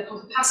framework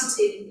on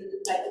capacity in England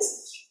and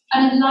Wales,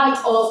 and in light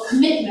of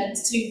commitment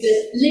to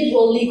the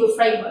liberal legal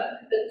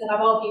framework that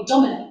I've argued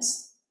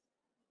dominates.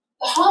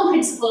 The harm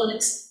principle and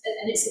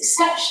its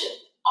exception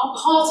are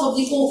part of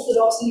the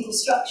orthodox legal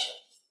structure.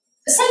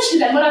 Essentially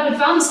then, what I've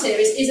advanced here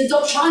is a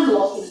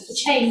doctrinal argument for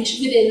change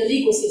within the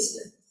legal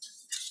system.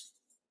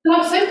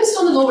 Now I've focused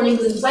on the law in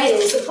England and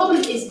Wales that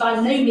probably is by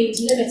no means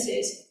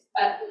limited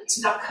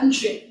to that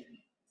country.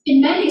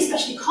 In many,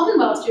 especially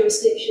Commonwealth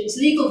jurisdictions,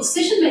 legal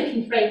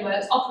decision-making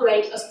frameworks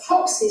operate as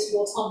proxies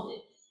for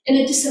autonomy in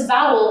a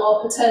disavowal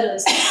of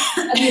paternalism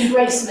and the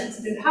embracement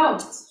of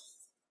empowerment.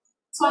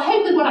 So I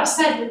hope that what I've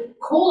said will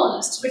call on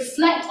us to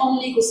reflect on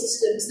legal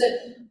systems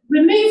that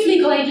remove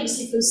legal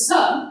agency from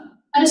some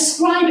and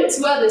ascribe it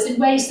to others in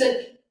ways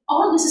that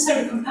aren't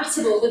necessarily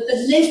compatible with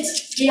the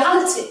lived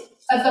reality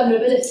of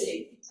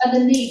vulnerability and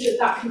the need that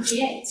that can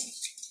create.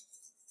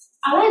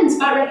 I'll end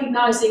by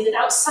recognising that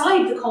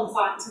outside the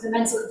confines of the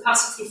mental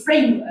capacity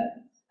framework,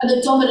 and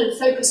the dominant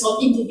focus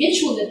on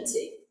individual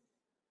liberty,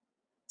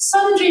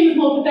 some dream of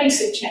more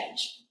pervasive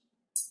change.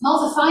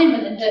 Martha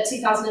Feynman, in her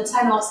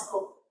 2010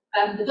 article,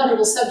 The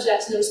Vulnerable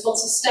Subject and the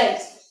Responsive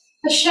State,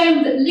 has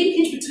shown that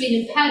linkage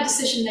between impaired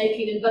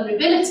decision-making and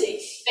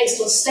vulnerability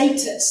based on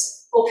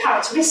status or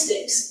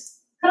characteristics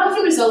can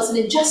often result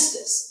in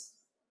injustice.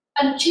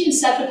 And she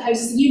instead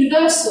proposes the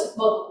universal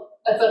model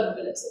of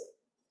vulnerability.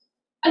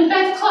 And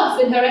Bev Clough,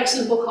 in her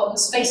excellent book on the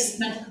spaces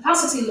of mental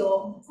capacity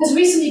law, has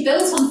recently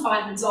built on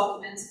Feynman's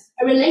argument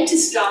a related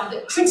strand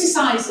that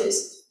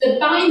criticises the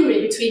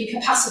binary between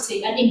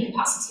capacity and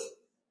incapacity.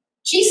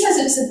 She says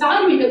it's a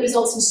binary that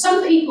results in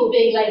some people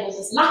being labelled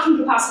as lacking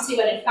capacity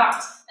when in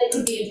fact they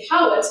could be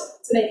empowered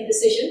to make a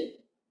decision.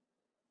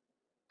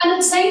 And at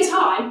the same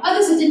time,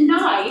 others are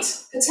denied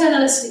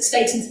paternalistic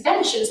state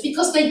interventions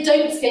because they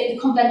don't fit the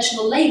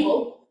conventional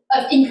label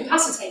of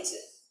incapacitated.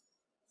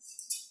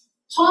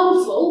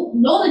 Harmful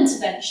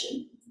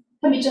non-intervention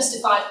can be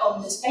justified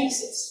on this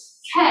basis.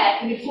 Care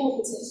can be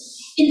forfeited.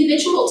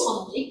 Individual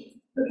autonomy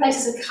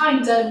replaces a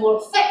kinder,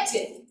 more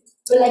effective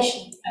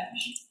relational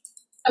intervention.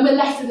 And we're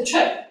left with the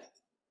trope.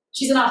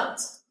 She's an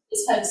adult.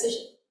 It's her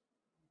decision.